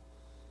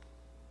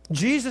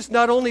 Jesus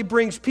not only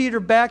brings Peter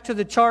back to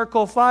the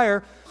charcoal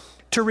fire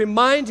to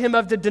remind him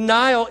of the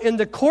denial in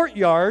the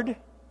courtyard,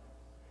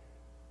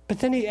 but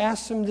then he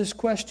asks him this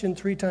question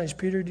 3 times.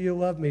 Peter, do you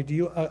love me? Do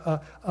you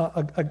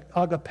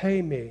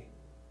agape me?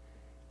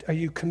 Are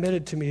you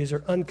committed to me? Is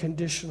there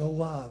unconditional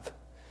love?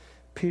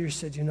 Peter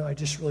said, I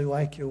just really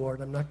like you,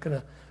 Lord. I'm not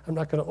gonna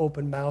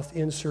open mouth,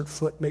 insert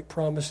foot, make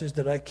promises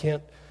that I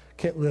can't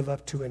can't live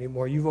up to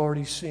anymore. You've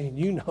already seen.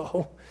 You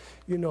know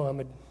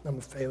I'm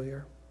a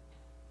failure.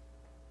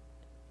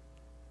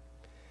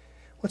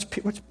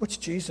 What's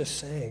Jesus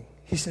saying?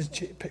 He says,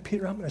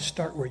 Peter, I'm going to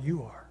start where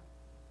you are.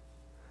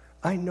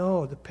 I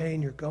know the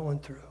pain you're going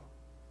through.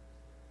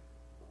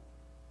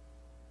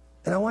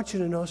 And I want you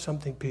to know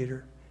something,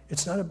 Peter.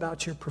 It's not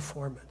about your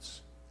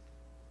performance.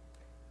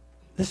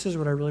 This is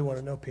what I really want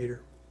to know,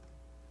 Peter.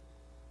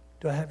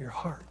 Do I have your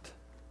heart?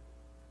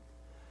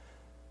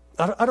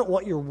 I don't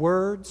want your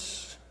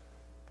words.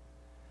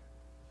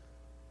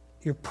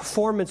 Your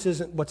performance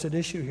isn't what's at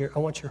issue here. I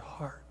want your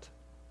heart.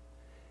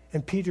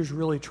 And Peter's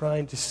really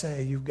trying to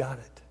say, you've got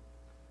it.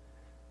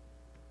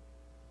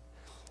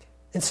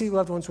 And see,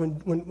 loved ones,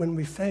 when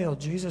we fail,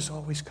 Jesus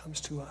always comes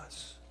to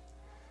us.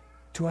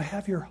 Do I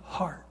have your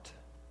heart?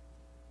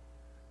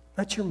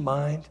 Not your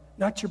mind,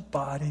 not your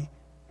body,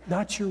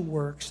 not your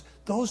works.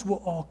 Those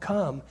will all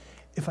come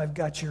if I've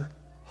got your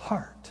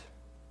heart.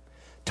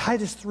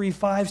 Titus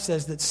 3:5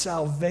 says that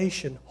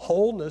salvation,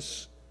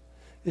 wholeness,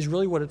 is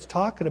really what it's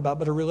talking about,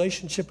 but a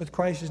relationship with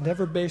Christ is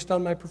never based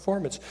on my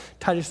performance.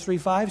 Titus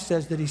 3:5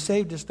 says that he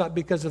saved us not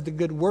because of the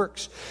good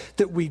works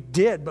that we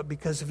did, but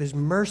because of his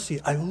mercy.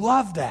 I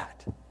love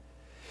that.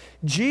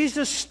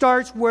 Jesus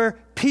starts where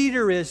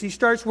Peter is. He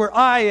starts where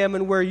I am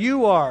and where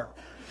you are.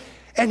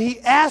 And he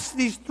asks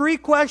these three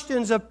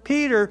questions of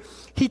Peter.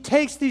 He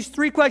takes these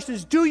three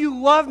questions. Do you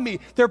love me?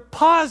 They're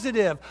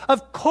positive.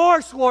 Of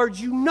course, Lord,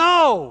 you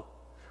know.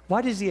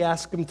 Why does he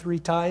ask them 3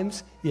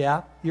 times?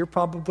 Yeah, you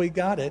probably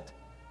got it.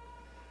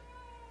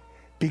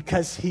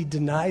 Because he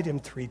denied him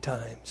 3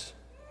 times.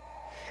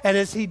 And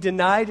as he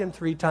denied him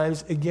 3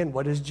 times, again,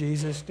 what is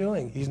Jesus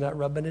doing? He's not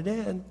rubbing it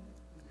in.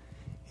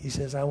 He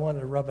says, I want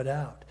to rub it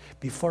out.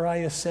 Before I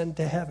ascend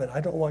to heaven,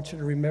 I don't want you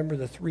to remember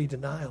the 3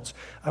 denials.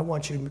 I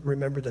want you to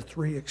remember the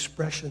 3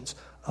 expressions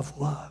of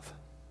love.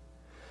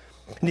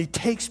 And he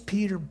takes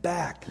Peter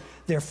back.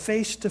 They're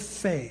face to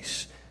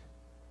face.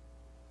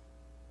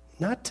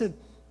 Not to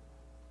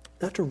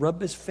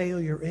rub his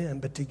failure in,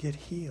 but to get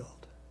healed.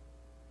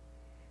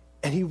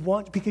 And he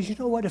wants, because you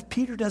know what? If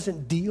Peter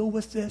doesn't deal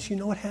with this, you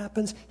know what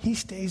happens? He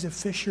stays a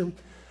fisherman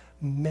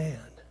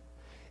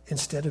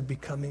instead of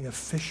becoming a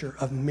fisher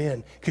of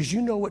men. Because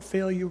you know what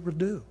failure will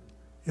do.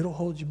 It'll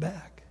hold you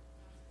back.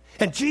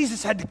 And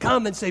Jesus had to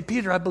come and say,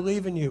 Peter, I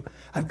believe in you.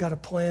 I've got a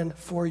plan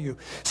for you.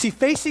 See,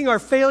 facing our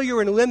failure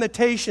and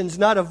limitations,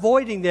 not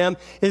avoiding them,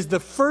 is the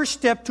first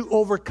step to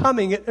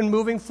overcoming it and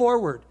moving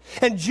forward.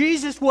 And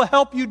Jesus will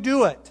help you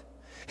do it.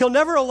 He'll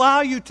never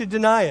allow you to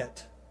deny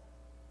it.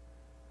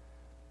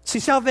 See,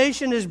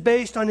 salvation is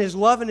based on his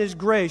love and his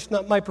grace,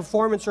 not my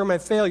performance or my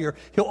failure.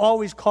 He'll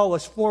always call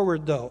us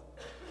forward, though.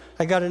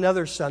 I got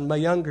another son, my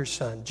younger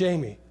son,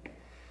 Jamie.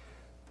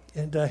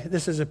 And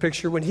this is a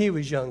picture when he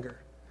was younger.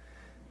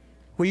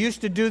 I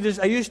used to do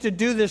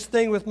this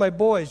thing with my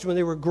boys when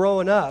they were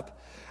growing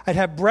up. I'd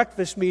have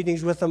breakfast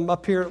meetings with them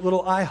up here at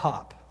Little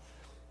IHOP.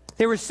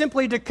 They were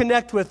simply to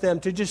connect with them,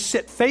 to just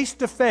sit face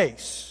to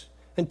face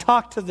and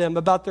talk to them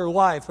about their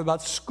life,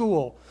 about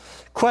school,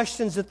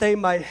 questions that they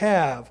might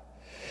have,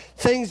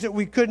 things that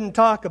we couldn't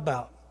talk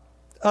about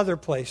other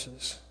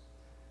places.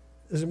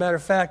 As a matter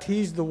of fact,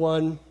 he's the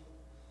one,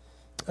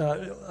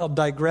 I'll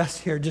digress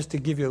here just to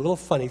give you a little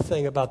funny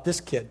thing about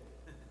this kid.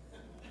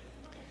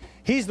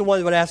 He's the one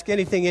that would ask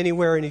anything,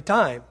 anywhere,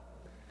 anytime.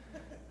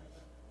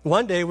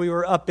 One day we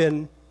were up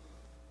in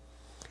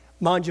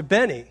Mangia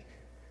Beni,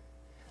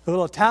 a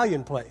little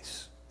Italian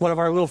place, one of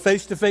our little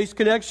face-to-face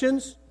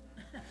connections.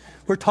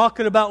 We're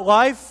talking about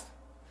life,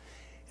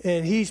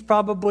 and he's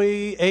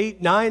probably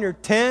 8, 9, or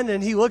 10,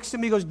 and he looks at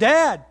me and goes,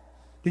 Dad,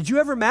 did you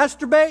ever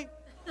masturbate?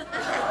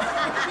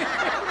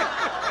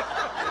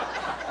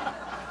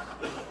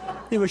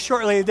 It was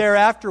shortly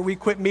thereafter we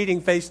quit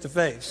meeting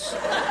face-to-face.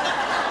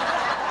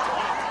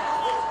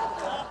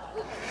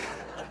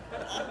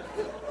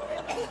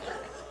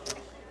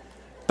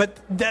 But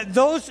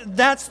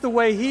that's the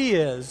way he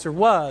is, or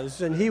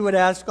was, and he would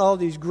ask all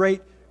these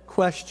great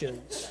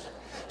questions.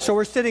 So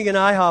we're sitting in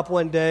IHOP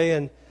one day,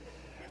 and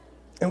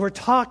we're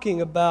talking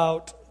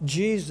about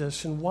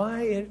Jesus and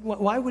why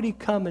would he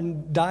come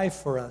and die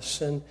for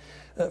us and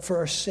for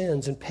our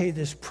sins and pay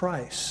this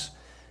price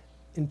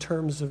in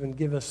terms of and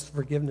give us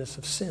forgiveness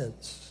of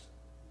sins.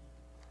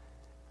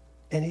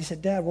 And he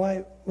said, Dad,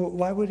 why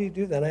would he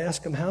do that? I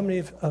asked him, how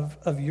many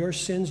of your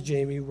sins,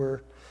 Jamie,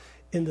 were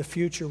in the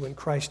future when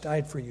Christ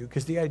died for you?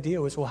 Because the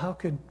idea was, well, how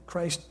could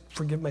Christ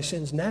forgive my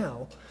sins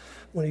now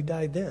when he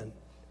died then?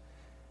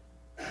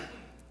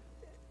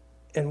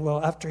 And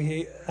well, after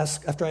I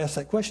asked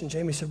that question,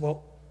 Jamie said,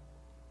 well,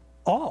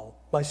 all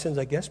my sins,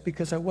 I guess,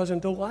 because I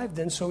wasn't alive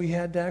then, so he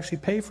had to actually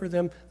pay for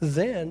them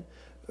then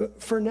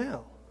for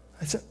now.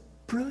 I said,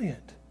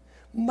 brilliant.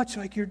 Much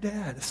like your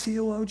dad, a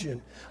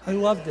theologian. I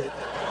loved it.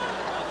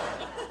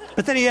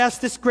 But then he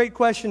asked this great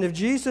question, if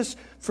Jesus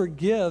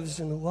forgives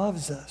and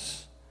loves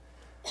us,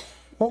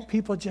 won't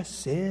people just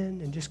sin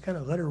and just kind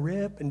of let her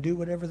rip and do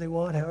whatever they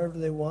want, however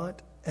they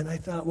want? And I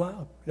thought,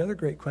 wow, another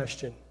great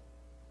question.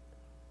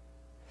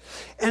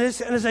 And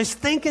as I was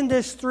thinking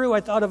this through,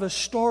 I thought of a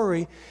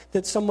story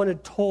that someone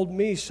had told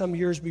me some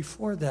years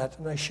before that,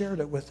 and I shared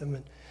it with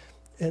him.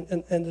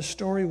 And the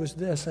story was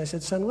this. And I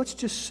said, son, let's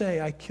just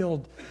say I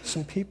killed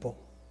some people.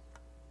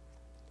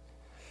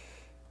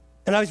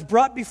 And I was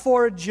brought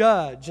before a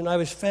judge, and I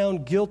was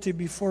found guilty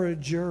before a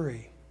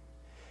jury.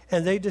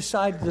 And they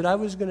decided that I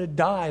was going to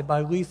die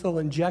by lethal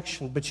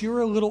injection. But you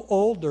were a little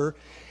older,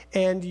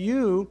 and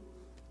you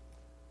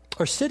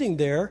are sitting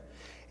there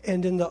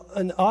and in the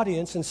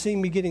audience and seeing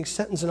me getting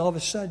sentenced, and all of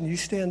a sudden you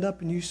stand up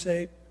and you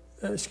say,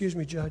 excuse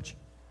me, Judge,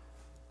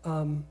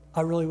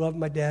 I really love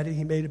my daddy.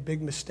 He made a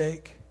big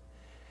mistake,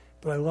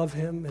 but I love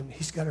him, and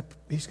he's got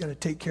to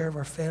take care of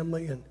our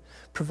family and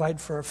provide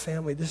for our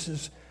family.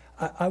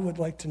 I would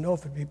like to know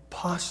if it'd be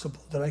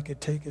possible that I could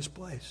take his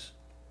place.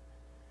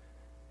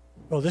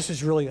 Well, this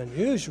is really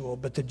unusual,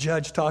 but the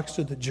judge talks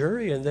to the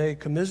jury, and they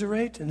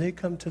commiserate, and they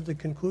come to the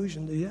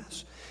conclusion that,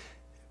 yes,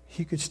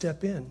 he could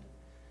step in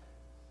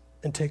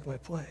and take my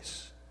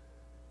place.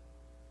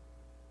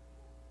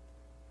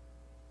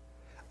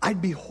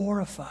 I'd be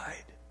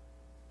horrified.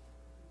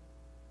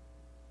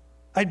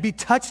 I'd be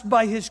touched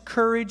by his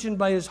courage and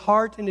by his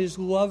heart and his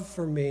love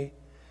for me,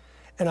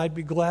 and I'd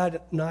be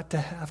glad not to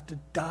have to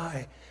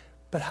die.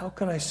 But how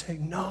could I say,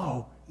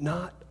 no,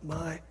 not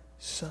my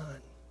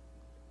son?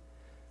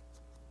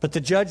 But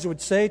the judge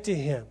would say to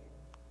him,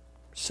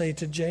 say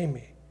to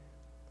Jamie,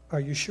 are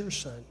you sure,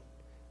 son?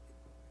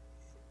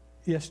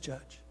 Yes,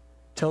 Judge.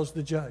 Tells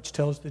the judge,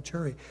 tells the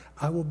jury,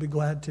 I will be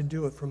glad to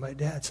do it for my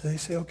dad. So they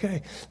say,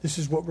 okay, this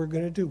is what we're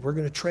going to do. We're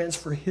going to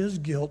transfer his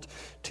guilt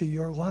to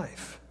your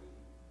life.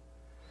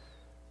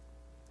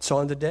 So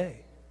on the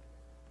day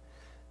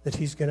that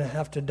he's going to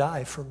have to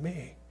die for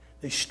me,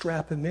 they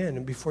strap him in,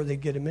 and before they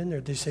get him in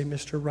there, they say,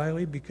 Mr.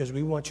 Riley, because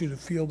we want you to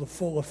feel the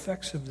full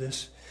effects of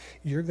this,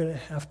 you're going to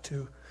have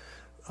to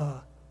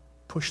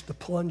push the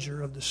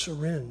plunger of the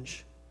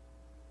syringe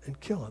and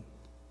kill him.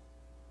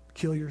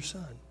 Kill your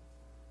son.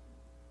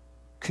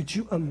 Could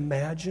you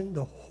imagine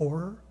the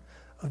horror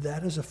of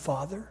that as a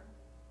father?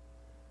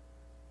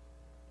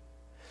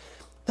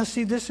 Now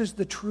see, this is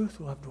the truth,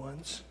 loved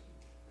ones.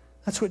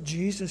 That's what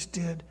Jesus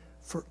did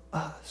for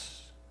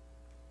us.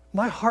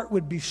 My heart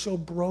would be so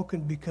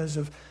broken because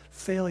of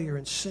failure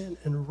and sin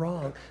and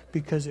wrong,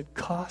 because it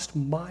cost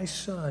my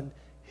son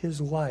his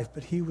life,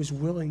 but he was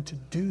willing to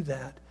do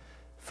that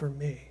for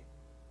me.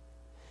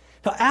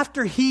 Now,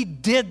 after he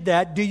did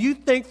that, do you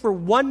think for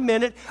 1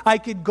 minute I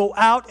could go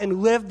out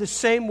and live the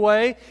same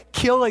way,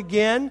 kill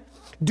again,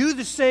 do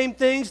the same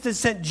things that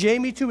sent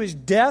Jamie to his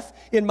death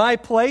in my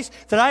place,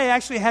 that I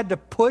actually had to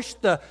push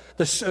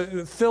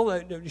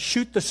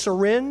shoot the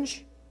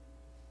syringe?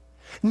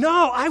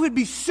 No, I would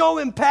be so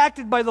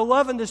impacted by the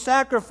love and the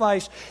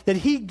sacrifice that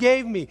he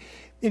gave me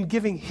in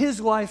giving his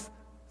life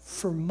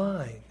for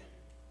mine.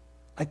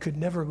 I could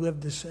never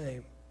live the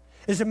same.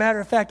 As a matter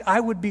of fact, I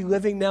would be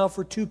living now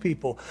for two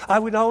people. I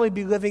would not only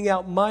be living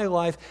out my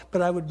life,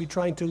 but I would be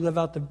trying to live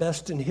out the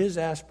best in his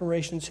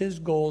aspirations, his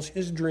goals,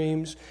 his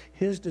dreams,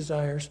 his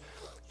desires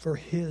for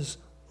his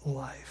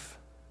life.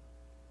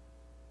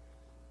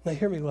 Now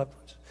hear me, loved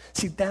ones.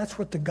 See, that's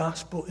what the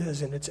gospel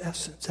is in its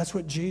essence. That's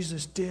what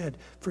Jesus did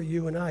for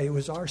you and I. It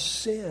was our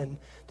sin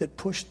that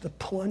pushed the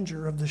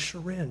plunger of the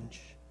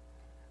syringe.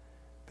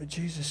 But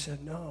Jesus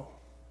said, no,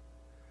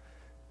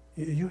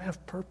 you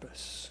have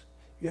purpose.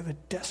 You have a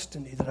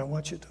destiny that I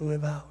want you to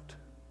live out.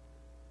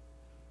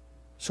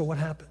 So what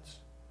happens?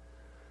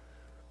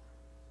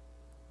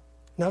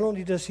 Not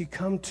only does he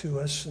come to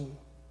us and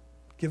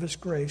give us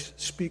grace,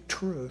 speak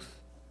truth,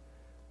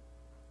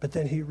 but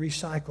then he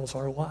recycles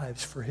our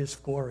lives for his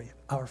glory,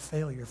 our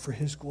failure for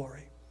his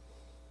glory.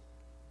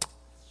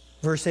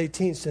 Verse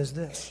 18 says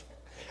this,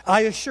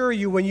 I assure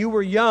you, when you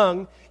were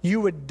young,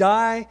 you would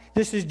die.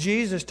 This is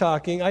Jesus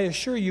talking. I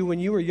assure you, when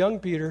you were young,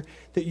 Peter,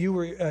 that you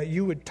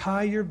would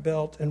tie your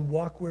belt and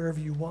walk wherever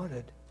you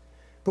wanted.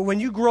 But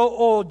when you grow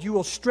old, you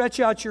will stretch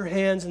out your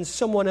hands, and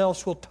someone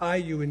else will tie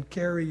you and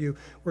carry you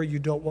where you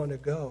don't want to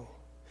go.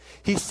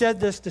 He said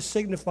this to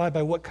signify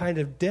by what kind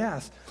of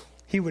death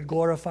he would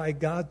glorify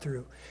God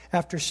through.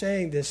 After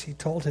saying this, he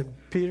told him,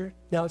 Peter,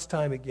 now it's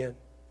time again.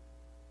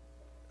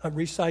 I'm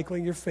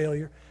recycling your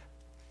failure.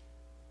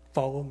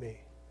 Follow me.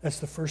 That's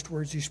the first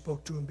words he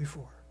spoke to him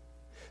before.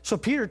 So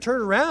Peter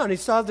turned around. He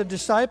saw the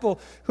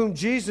disciple whom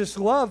Jesus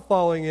loved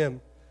following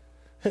him.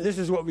 This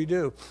is what we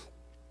do.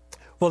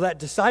 Well, that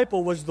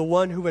disciple was the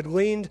one who had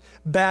leaned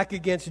back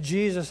against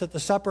Jesus at the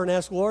supper and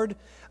asked, Lord,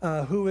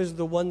 who is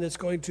the one that's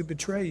going to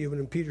betray you? And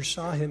when Peter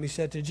saw him, he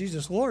said to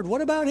Jesus, Lord,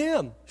 what about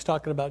him? He's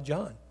talking about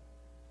John.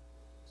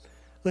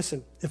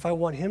 Listen, if I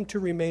want him to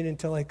remain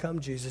until I come,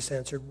 Jesus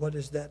answered, what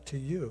is that to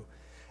you?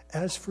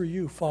 As for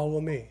you, follow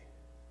me.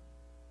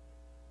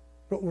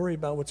 Don't worry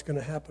about what's going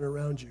to happen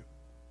around you.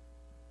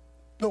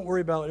 Don't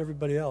worry about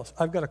everybody else.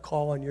 I've got a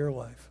call on your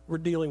life. We're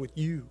dealing with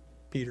you,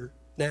 Peter,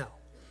 now.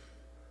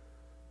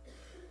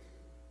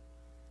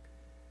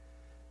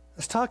 I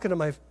was talking to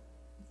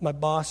my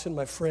boss and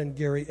my friend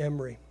Gary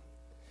Emery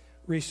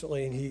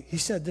recently, and he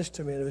said this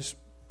to me, and it was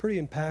pretty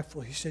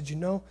impactful. He said, you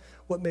know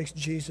what makes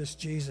Jesus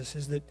Jesus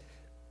is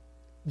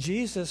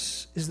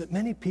that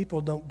many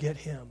people don't get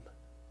him.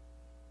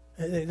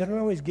 They don't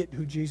always get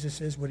who Jesus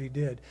is, what he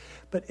did.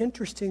 But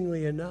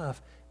interestingly enough,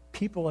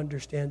 people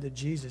understand that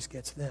Jesus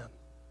gets them.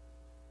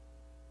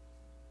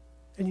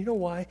 And you know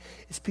why?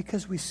 It's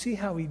because we see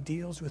how he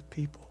deals with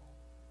people.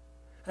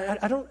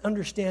 I don't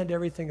understand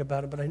everything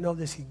about him, but I know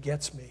this, he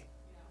gets me.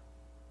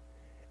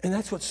 And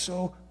that's what's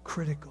so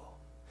critical.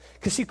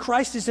 Because see,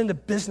 Christ is in the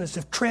business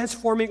of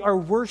transforming our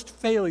worst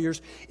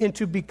failures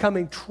into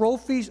becoming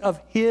trophies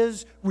of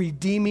his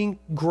redeeming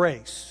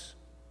grace.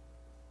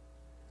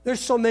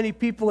 There's so many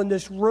people in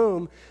this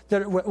room,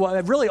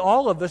 really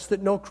all of us,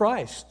 that know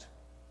Christ.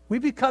 We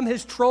become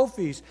his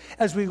trophies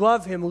as we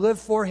love him, live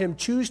for him,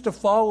 choose to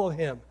follow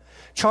him.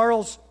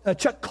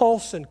 Chuck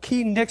Colson,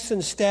 key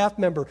Nixon staff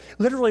member,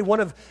 literally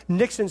one of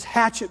Nixon's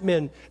hatchet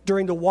men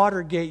during the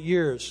Watergate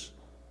years.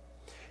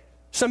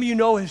 Some of you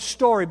know his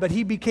story, but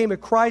he became a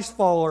Christ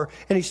follower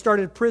and he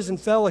started Prison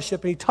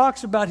Fellowship, and he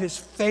talks about his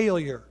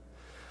failure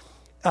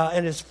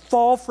and his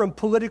fall from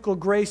political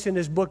grace in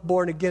his book,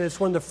 Born Again. It's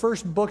one of the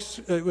first books,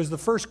 it was the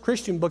first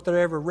Christian book that I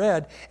ever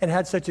read and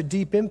had such a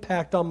deep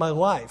impact on my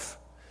life.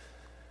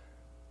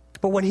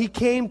 But when he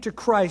came to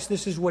Christ,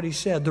 this is what he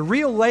said. The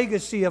real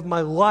legacy of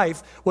my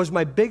life was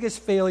my biggest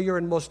failure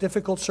and most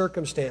difficult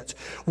circumstance.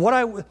 What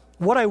I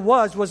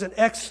was an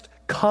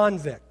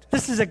ex-convict.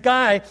 This is a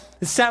guy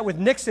that sat with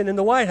Nixon in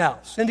the White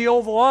House, in the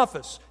Oval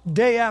Office,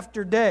 day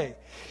after day.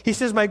 He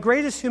says, my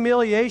greatest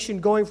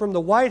humiliation going from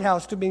the White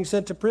House to being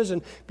sent to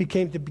prison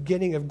became the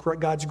beginning of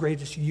God's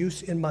greatest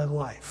use in my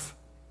life.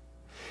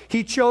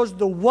 He chose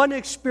the one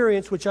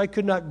experience which I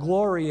could not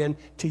glory in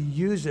to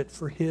use it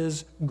for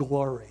his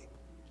glory.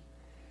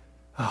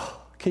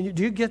 Oh,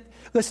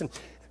 listen,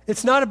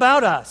 it's not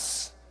about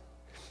us.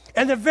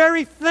 And the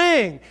very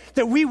thing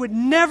that we would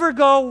never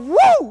go,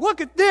 woo,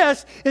 look at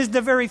this, is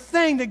the very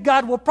thing that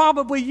God will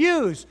probably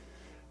use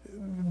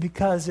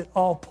because it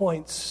all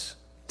points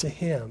to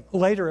him.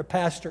 Later, a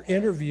pastor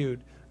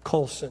interviewed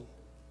Colson.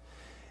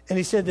 And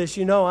he said this,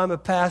 I'm a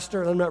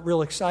pastor and I'm not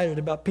real excited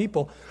about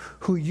people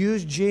who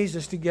use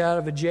Jesus to get out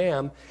of a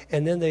jam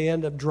and then they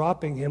end up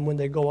dropping him when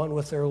they go on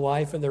with their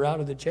life and they're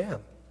out of the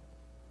jam.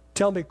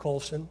 Tell me,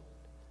 Colson,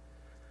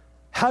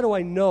 how do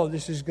I know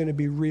this is going to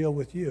be real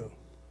with you?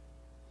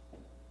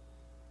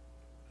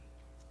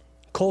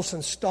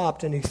 Colson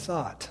stopped and he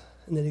thought,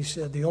 and then he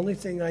said, the only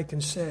thing I can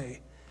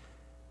say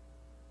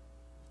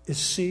is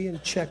see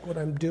and check what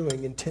I'm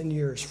doing in 10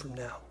 years from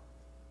now.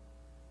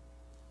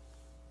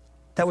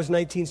 That was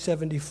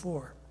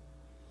 1974.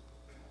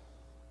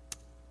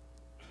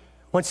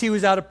 Once he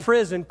was out of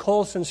prison,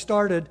 Colson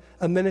started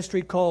a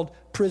ministry called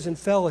Prison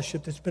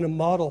Fellowship that's been a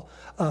model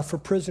for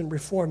prison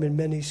reform in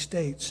many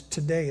states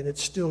today, and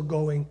it's still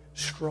going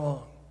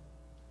strong.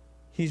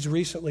 He's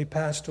recently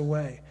passed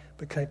away,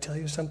 but can I tell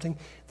you something?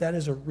 That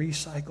is a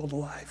recycled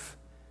life.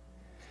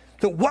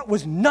 That what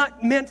was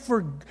not meant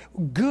for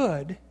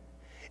good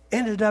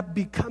ended up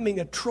becoming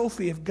a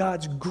trophy of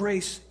God's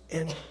grace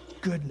and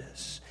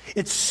goodness.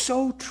 It's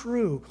so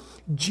true.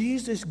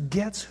 Jesus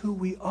gets who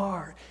we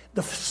are.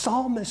 The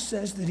psalmist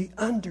says that he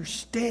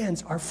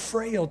understands our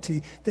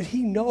frailty, that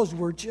he knows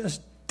we're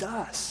just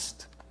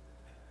dust.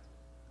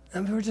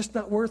 And we're just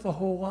not worth a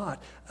whole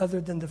lot other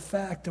than the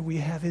fact that we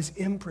have his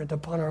imprint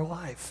upon our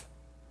life.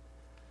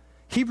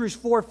 Hebrews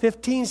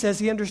 4:15 says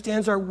he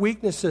understands our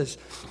weaknesses.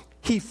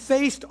 He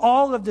faced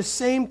all of the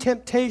same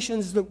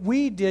temptations that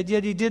we did,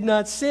 yet he did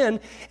not sin.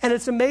 And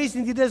it's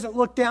amazing he doesn't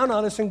look down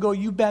on us and go,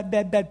 you bad,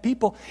 bad, bad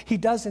people. He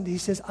doesn't. He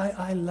says,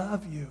 I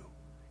love you,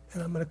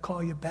 and I'm going to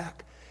call you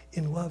back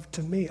in love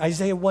to me.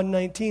 Isaiah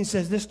 1:19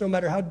 says this, no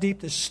matter how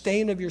deep the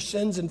stain of your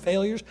sins and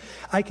failures,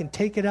 I can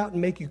take it out and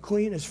make you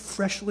clean as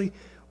freshly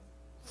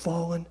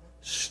fallen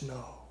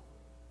snow.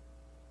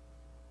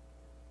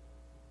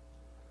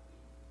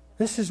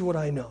 This is what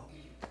I know.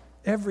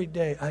 Every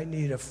day I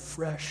need a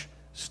fresh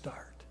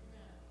start.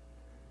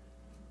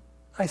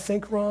 I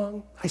think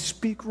wrong. I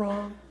speak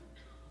wrong.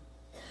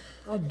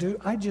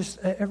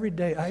 Every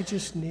day I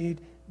just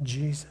need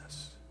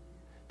Jesus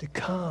to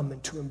come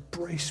and to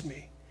embrace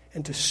me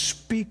and to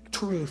speak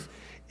truth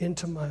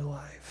into my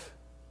life.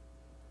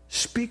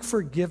 Speak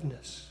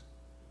forgiveness.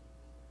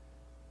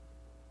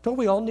 Don't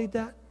we all need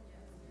that?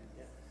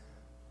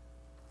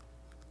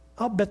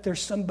 I'll bet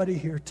there's somebody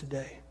here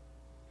today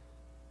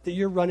that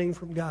you're running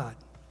from God.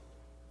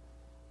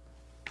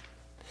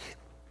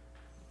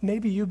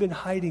 Maybe you've been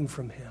hiding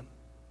from him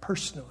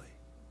personally.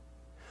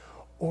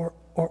 Or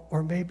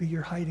maybe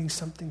you're hiding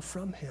something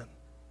from him.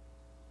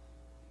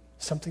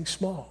 Something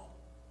small.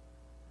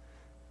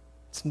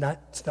 It's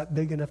not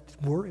big enough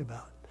to worry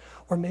about.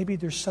 Or maybe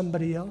there's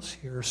somebody else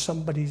here or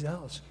somebody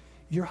else.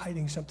 You're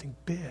hiding something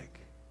big.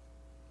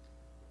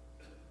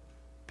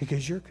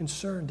 Because you're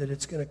concerned that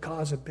it's going to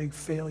cause a big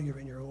failure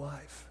in your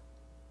life.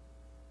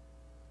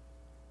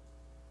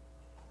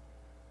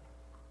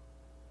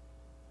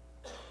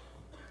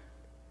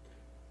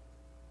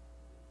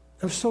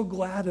 I'm so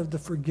glad of the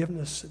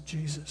forgiveness of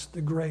Jesus, the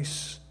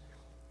grace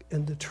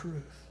and the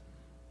truth.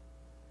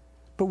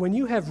 But when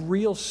you have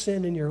real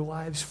sin in your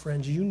lives,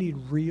 friends, you need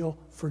real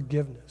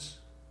forgiveness.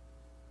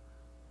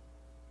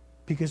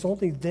 Because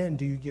only then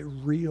do you get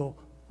real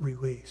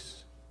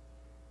release.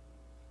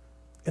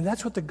 And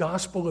that's what the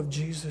gospel of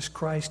Jesus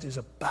Christ is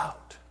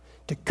about,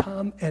 to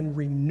come and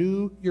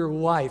renew your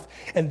life.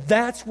 And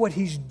that's what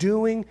he's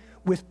doing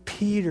with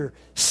Peter.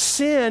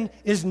 Sin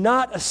is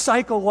not a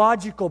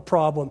psychological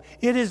problem.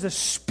 It is a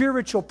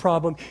spiritual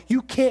problem.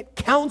 You can't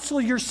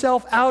counsel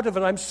yourself out of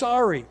it. I'm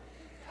sorry.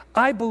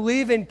 I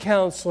believe in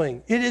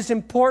counseling. It is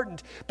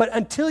important. But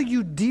until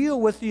you deal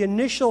with the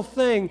initial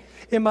thing,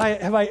 am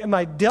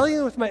I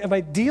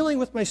dealing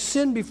with my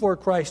sin before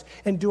Christ?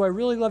 And do I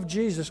really love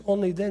Jesus?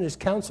 Only then is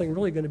counseling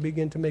really going to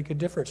begin to make a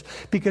difference.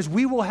 Because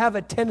we will have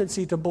a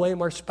tendency to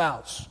blame our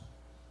spouse.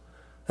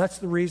 That's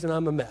the reason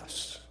I'm a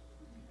mess.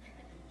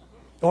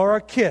 Or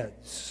our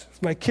kids.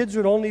 If my kids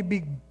would only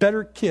be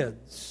better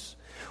kids.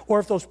 Or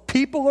if those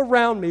people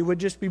around me would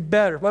just be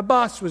better. If my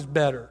boss was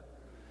better,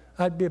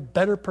 I'd be a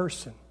better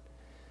person.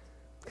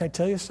 Can I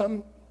tell you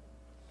something?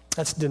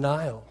 That's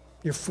denial.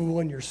 You're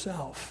fooling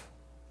yourself.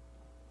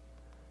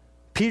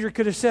 Peter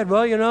could have said,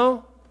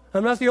 well,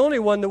 I'm not the only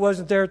one that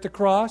wasn't there at the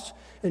cross.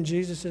 And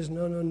Jesus says,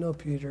 no,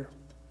 Peter.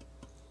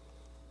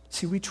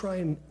 See, we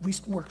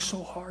work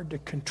so hard to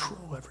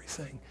control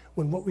everything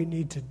when what we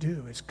need to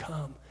do is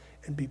come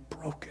and be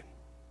broken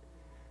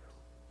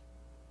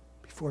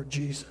before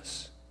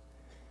Jesus.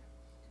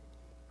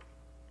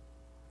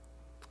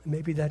 And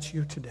maybe that's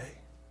you today.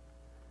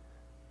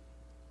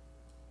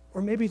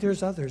 Or maybe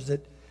there's others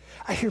that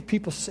I hear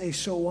people say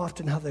so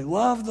often how they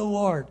love the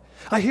Lord.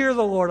 I hear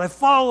the Lord. I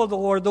follow the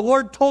Lord. The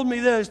Lord told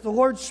me this. The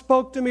Lord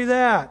spoke to me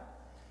that.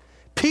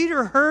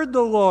 Peter heard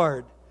the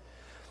Lord.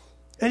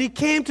 And he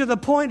came to the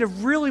point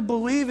of really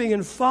believing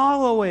and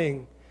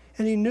following.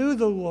 And he knew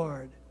the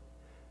Lord.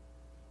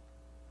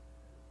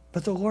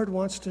 But the Lord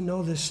wants to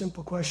know this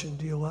simple question: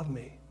 do you love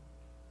me?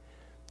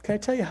 Can I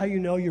tell you how you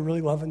know you're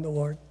really loving the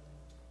Lord?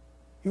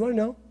 You want to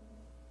know?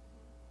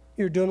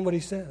 You're doing what he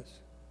says.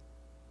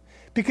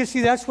 Because,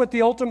 see, that's what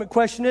the ultimate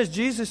question is.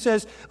 Jesus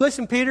says,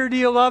 listen, Peter, do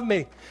you love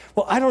me?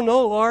 Well, I don't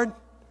know, Lord.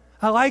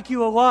 I like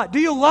you a lot. Do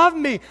you love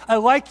me? I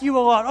like you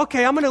a lot.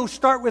 Okay, I'm going to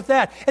start with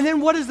that. And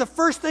then what is the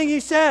first thing he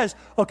says?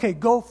 Okay,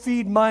 go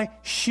feed my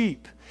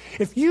sheep.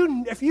 If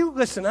you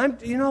listen,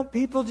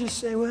 people just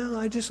say, well,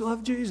 I just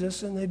love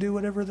Jesus, and they do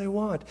whatever they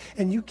want.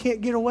 And you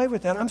can't get away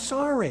with that. I'm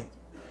sorry.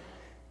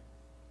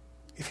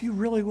 If you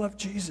really love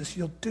Jesus,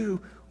 you'll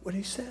do what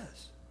he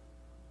says.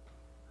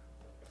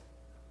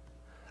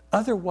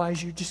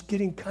 Otherwise, you're just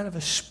getting kind of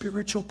a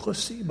spiritual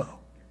placebo.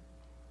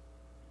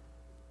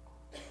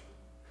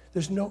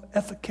 There's no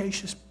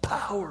efficacious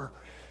power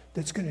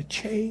that's going to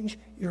change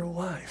your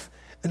life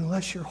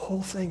unless your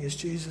whole thing is,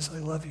 Jesus, I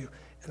love you,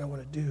 and I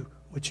want to do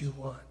what you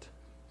want.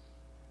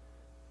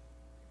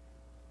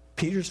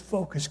 Peter's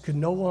focus could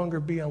no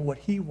longer be on what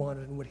he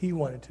wanted and what he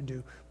wanted to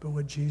do, but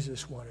what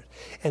Jesus wanted.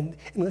 And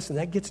listen,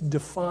 that gets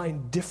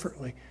defined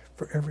differently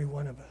for every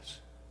one of us.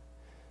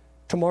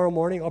 Tomorrow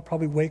morning, I'll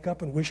probably wake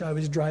up and wish I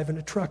was driving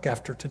a truck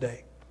after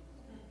today.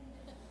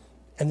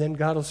 And then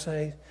God will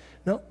say,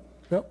 no,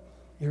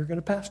 you're going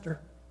to pastor.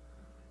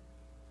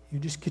 You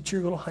just get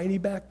your little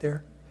hiney back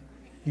there.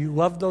 You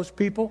love those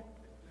people,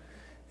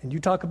 and you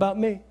talk about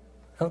me.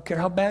 I don't care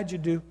how bad you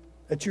do.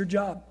 That's your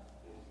job.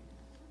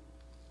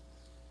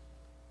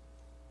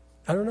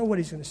 I don't know what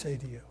he's going to say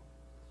to you.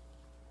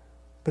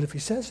 But if he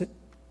says it,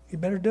 you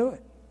better do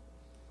it.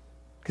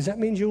 Because that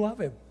means you love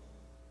him.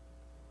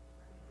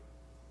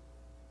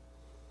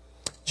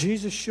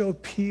 Jesus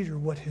showed Peter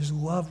what his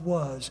love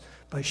was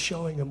by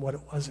showing him what it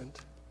wasn't.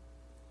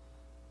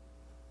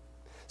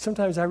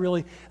 Sometimes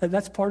and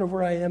that's part of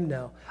where I am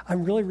now.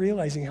 I'm really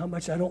realizing how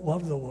much I don't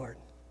love the Lord.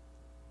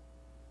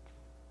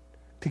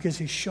 Because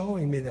he's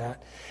showing me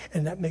that,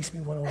 and that makes me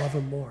want to love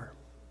him more.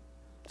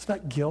 It's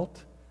not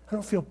guilt. I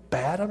don't feel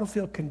bad. I don't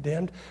feel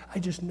condemned. I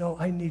just know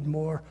I need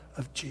more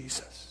of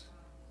Jesus.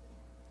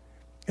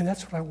 And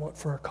that's what I want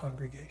for our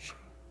congregation.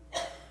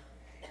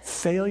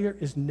 Failure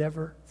is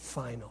never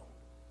final.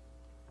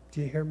 Do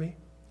you hear me?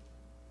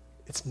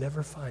 It's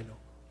never final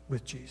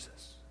with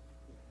Jesus.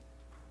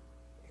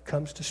 He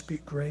comes to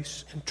speak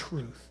grace and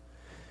truth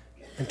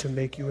and to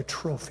make you a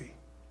trophy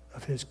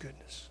of his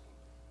goodness.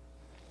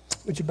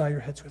 Would you bow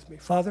your heads with me?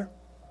 Father,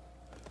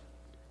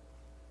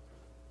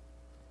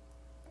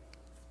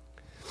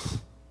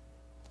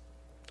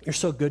 you're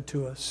so good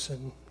to us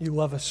and you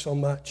love us so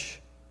much.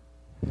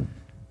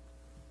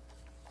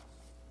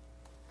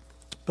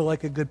 But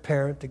like a good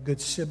parent, a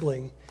good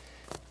sibling,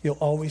 you'll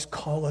always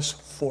call us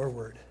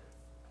forward.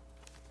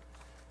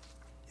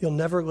 You'll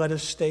never let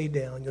us stay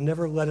down. You'll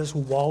never let us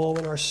wallow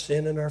in our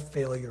sin and our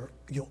failure.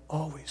 You'll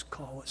always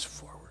call us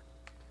forward.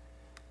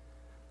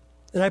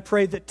 And I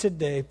pray that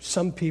today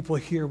some people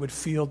here would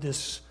feel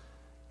this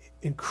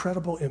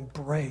incredible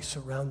embrace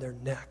around their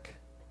neck.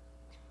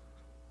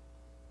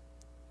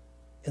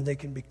 And they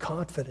can be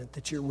confident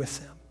that you're with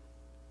them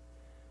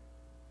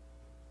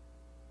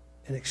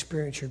and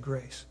experience your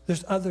grace.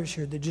 There's others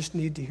here that just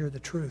need to hear the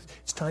truth.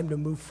 It's time to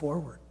move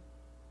forward.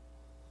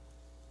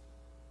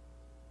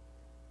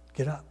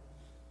 Get up.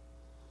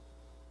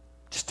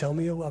 Just tell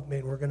me you love me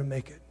and we're going to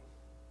make it.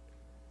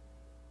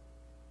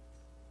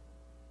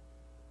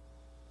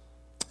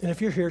 And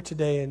if you're here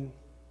today and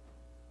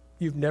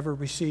you've never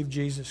received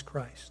Jesus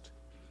Christ,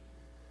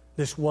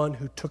 this one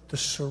who took the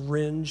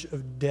syringe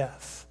of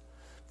death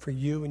for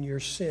you and your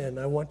sin,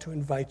 I want to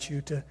invite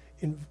you to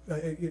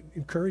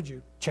encourage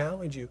you,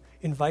 challenge you,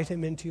 invite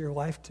him into your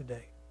life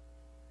today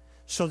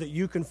so that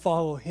you can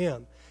follow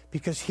him,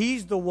 because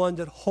he's the one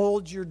that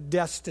holds your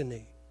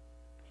destiny.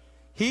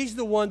 He's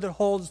the one that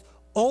holds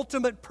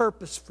ultimate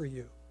purpose for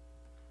you.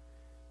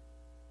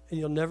 And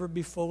you'll never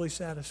be fully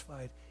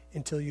satisfied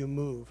until you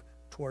move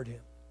toward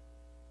him.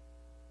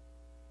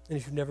 And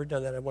if you've never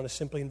done that, I want to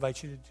simply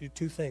invite you to do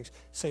two things.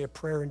 Say a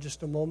prayer in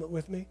just a moment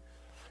with me,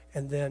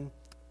 and then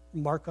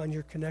mark on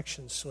your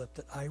connection slip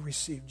that I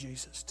received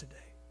Jesus today.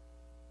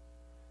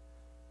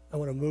 I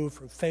want to move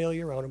from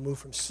failure. I want to move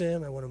from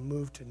sin. I want to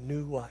move to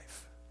new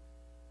life.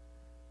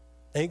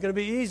 Ain't going to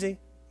be easy,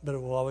 but it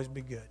will always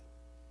be good.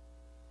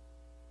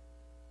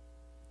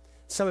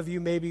 Some of you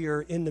maybe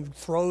are in the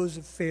throes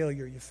of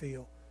failure you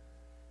feel.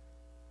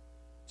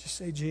 Just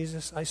say,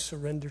 Jesus, I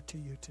surrender to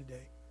you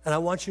today. And I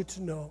want you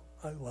to know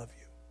I love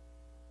you.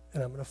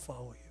 And I'm going to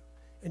follow you.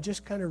 And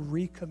just kind of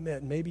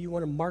recommit. Maybe you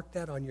want to mark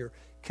that on your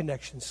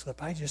connection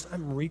slip. I'm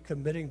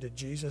recommitting to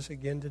Jesus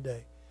again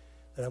today.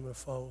 That I'm going to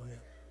follow him.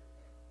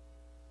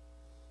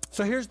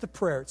 So here's the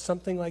prayer. It's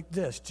something like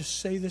this. Just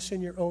say this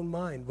in your own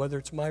mind, whether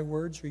it's my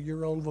words or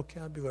your own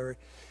vocabulary.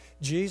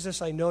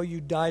 Jesus, I know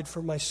you died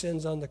for my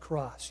sins on the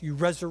cross. You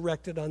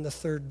resurrected on the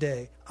third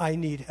day. I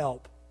need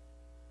help.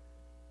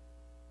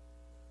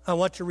 I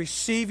want to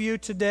receive you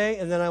today,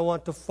 and then I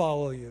want to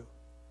follow you.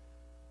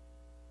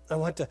 I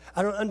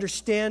don't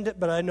understand it,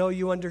 but I know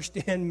you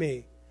understand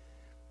me.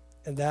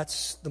 And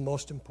that's the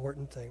most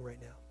important thing right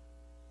now.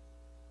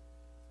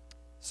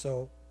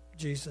 So,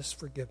 Jesus,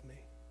 forgive me.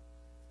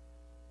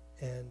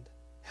 And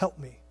help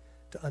me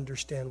to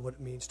understand what it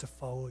means to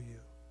follow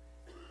you.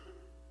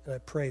 And I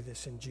pray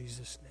this in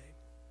Jesus'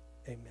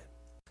 name. Amen.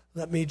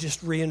 Let me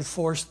just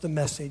reinforce the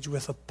message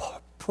with a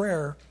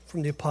prayer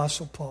from the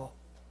Apostle Paul.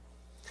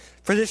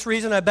 For this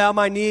reason I bow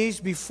my knees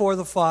before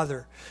the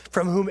Father,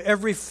 from whom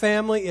every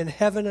family in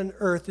heaven and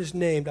earth is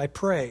named. I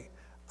pray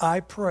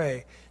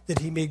that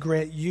he may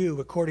grant you,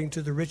 according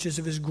to the riches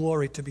of his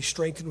glory, to be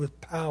strengthened with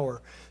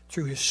power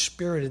through his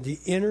Spirit in the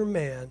inner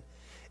man,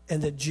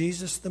 and that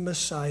Jesus the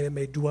Messiah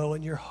may dwell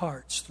in your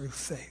hearts through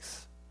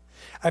faith.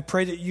 I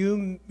pray that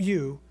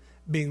you,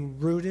 being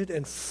rooted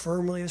and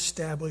firmly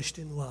established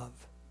in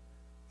love,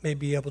 may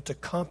be able to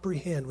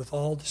comprehend with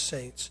all the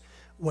saints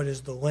what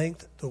is the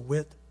length, the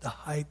width, the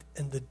height,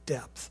 and the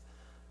depth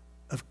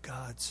of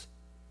God's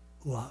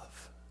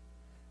love,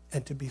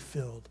 and to be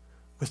filled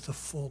with the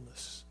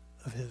fullness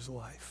of his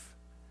life.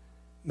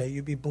 May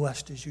you be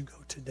blessed as you go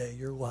today.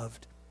 You're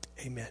loved.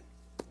 Amen.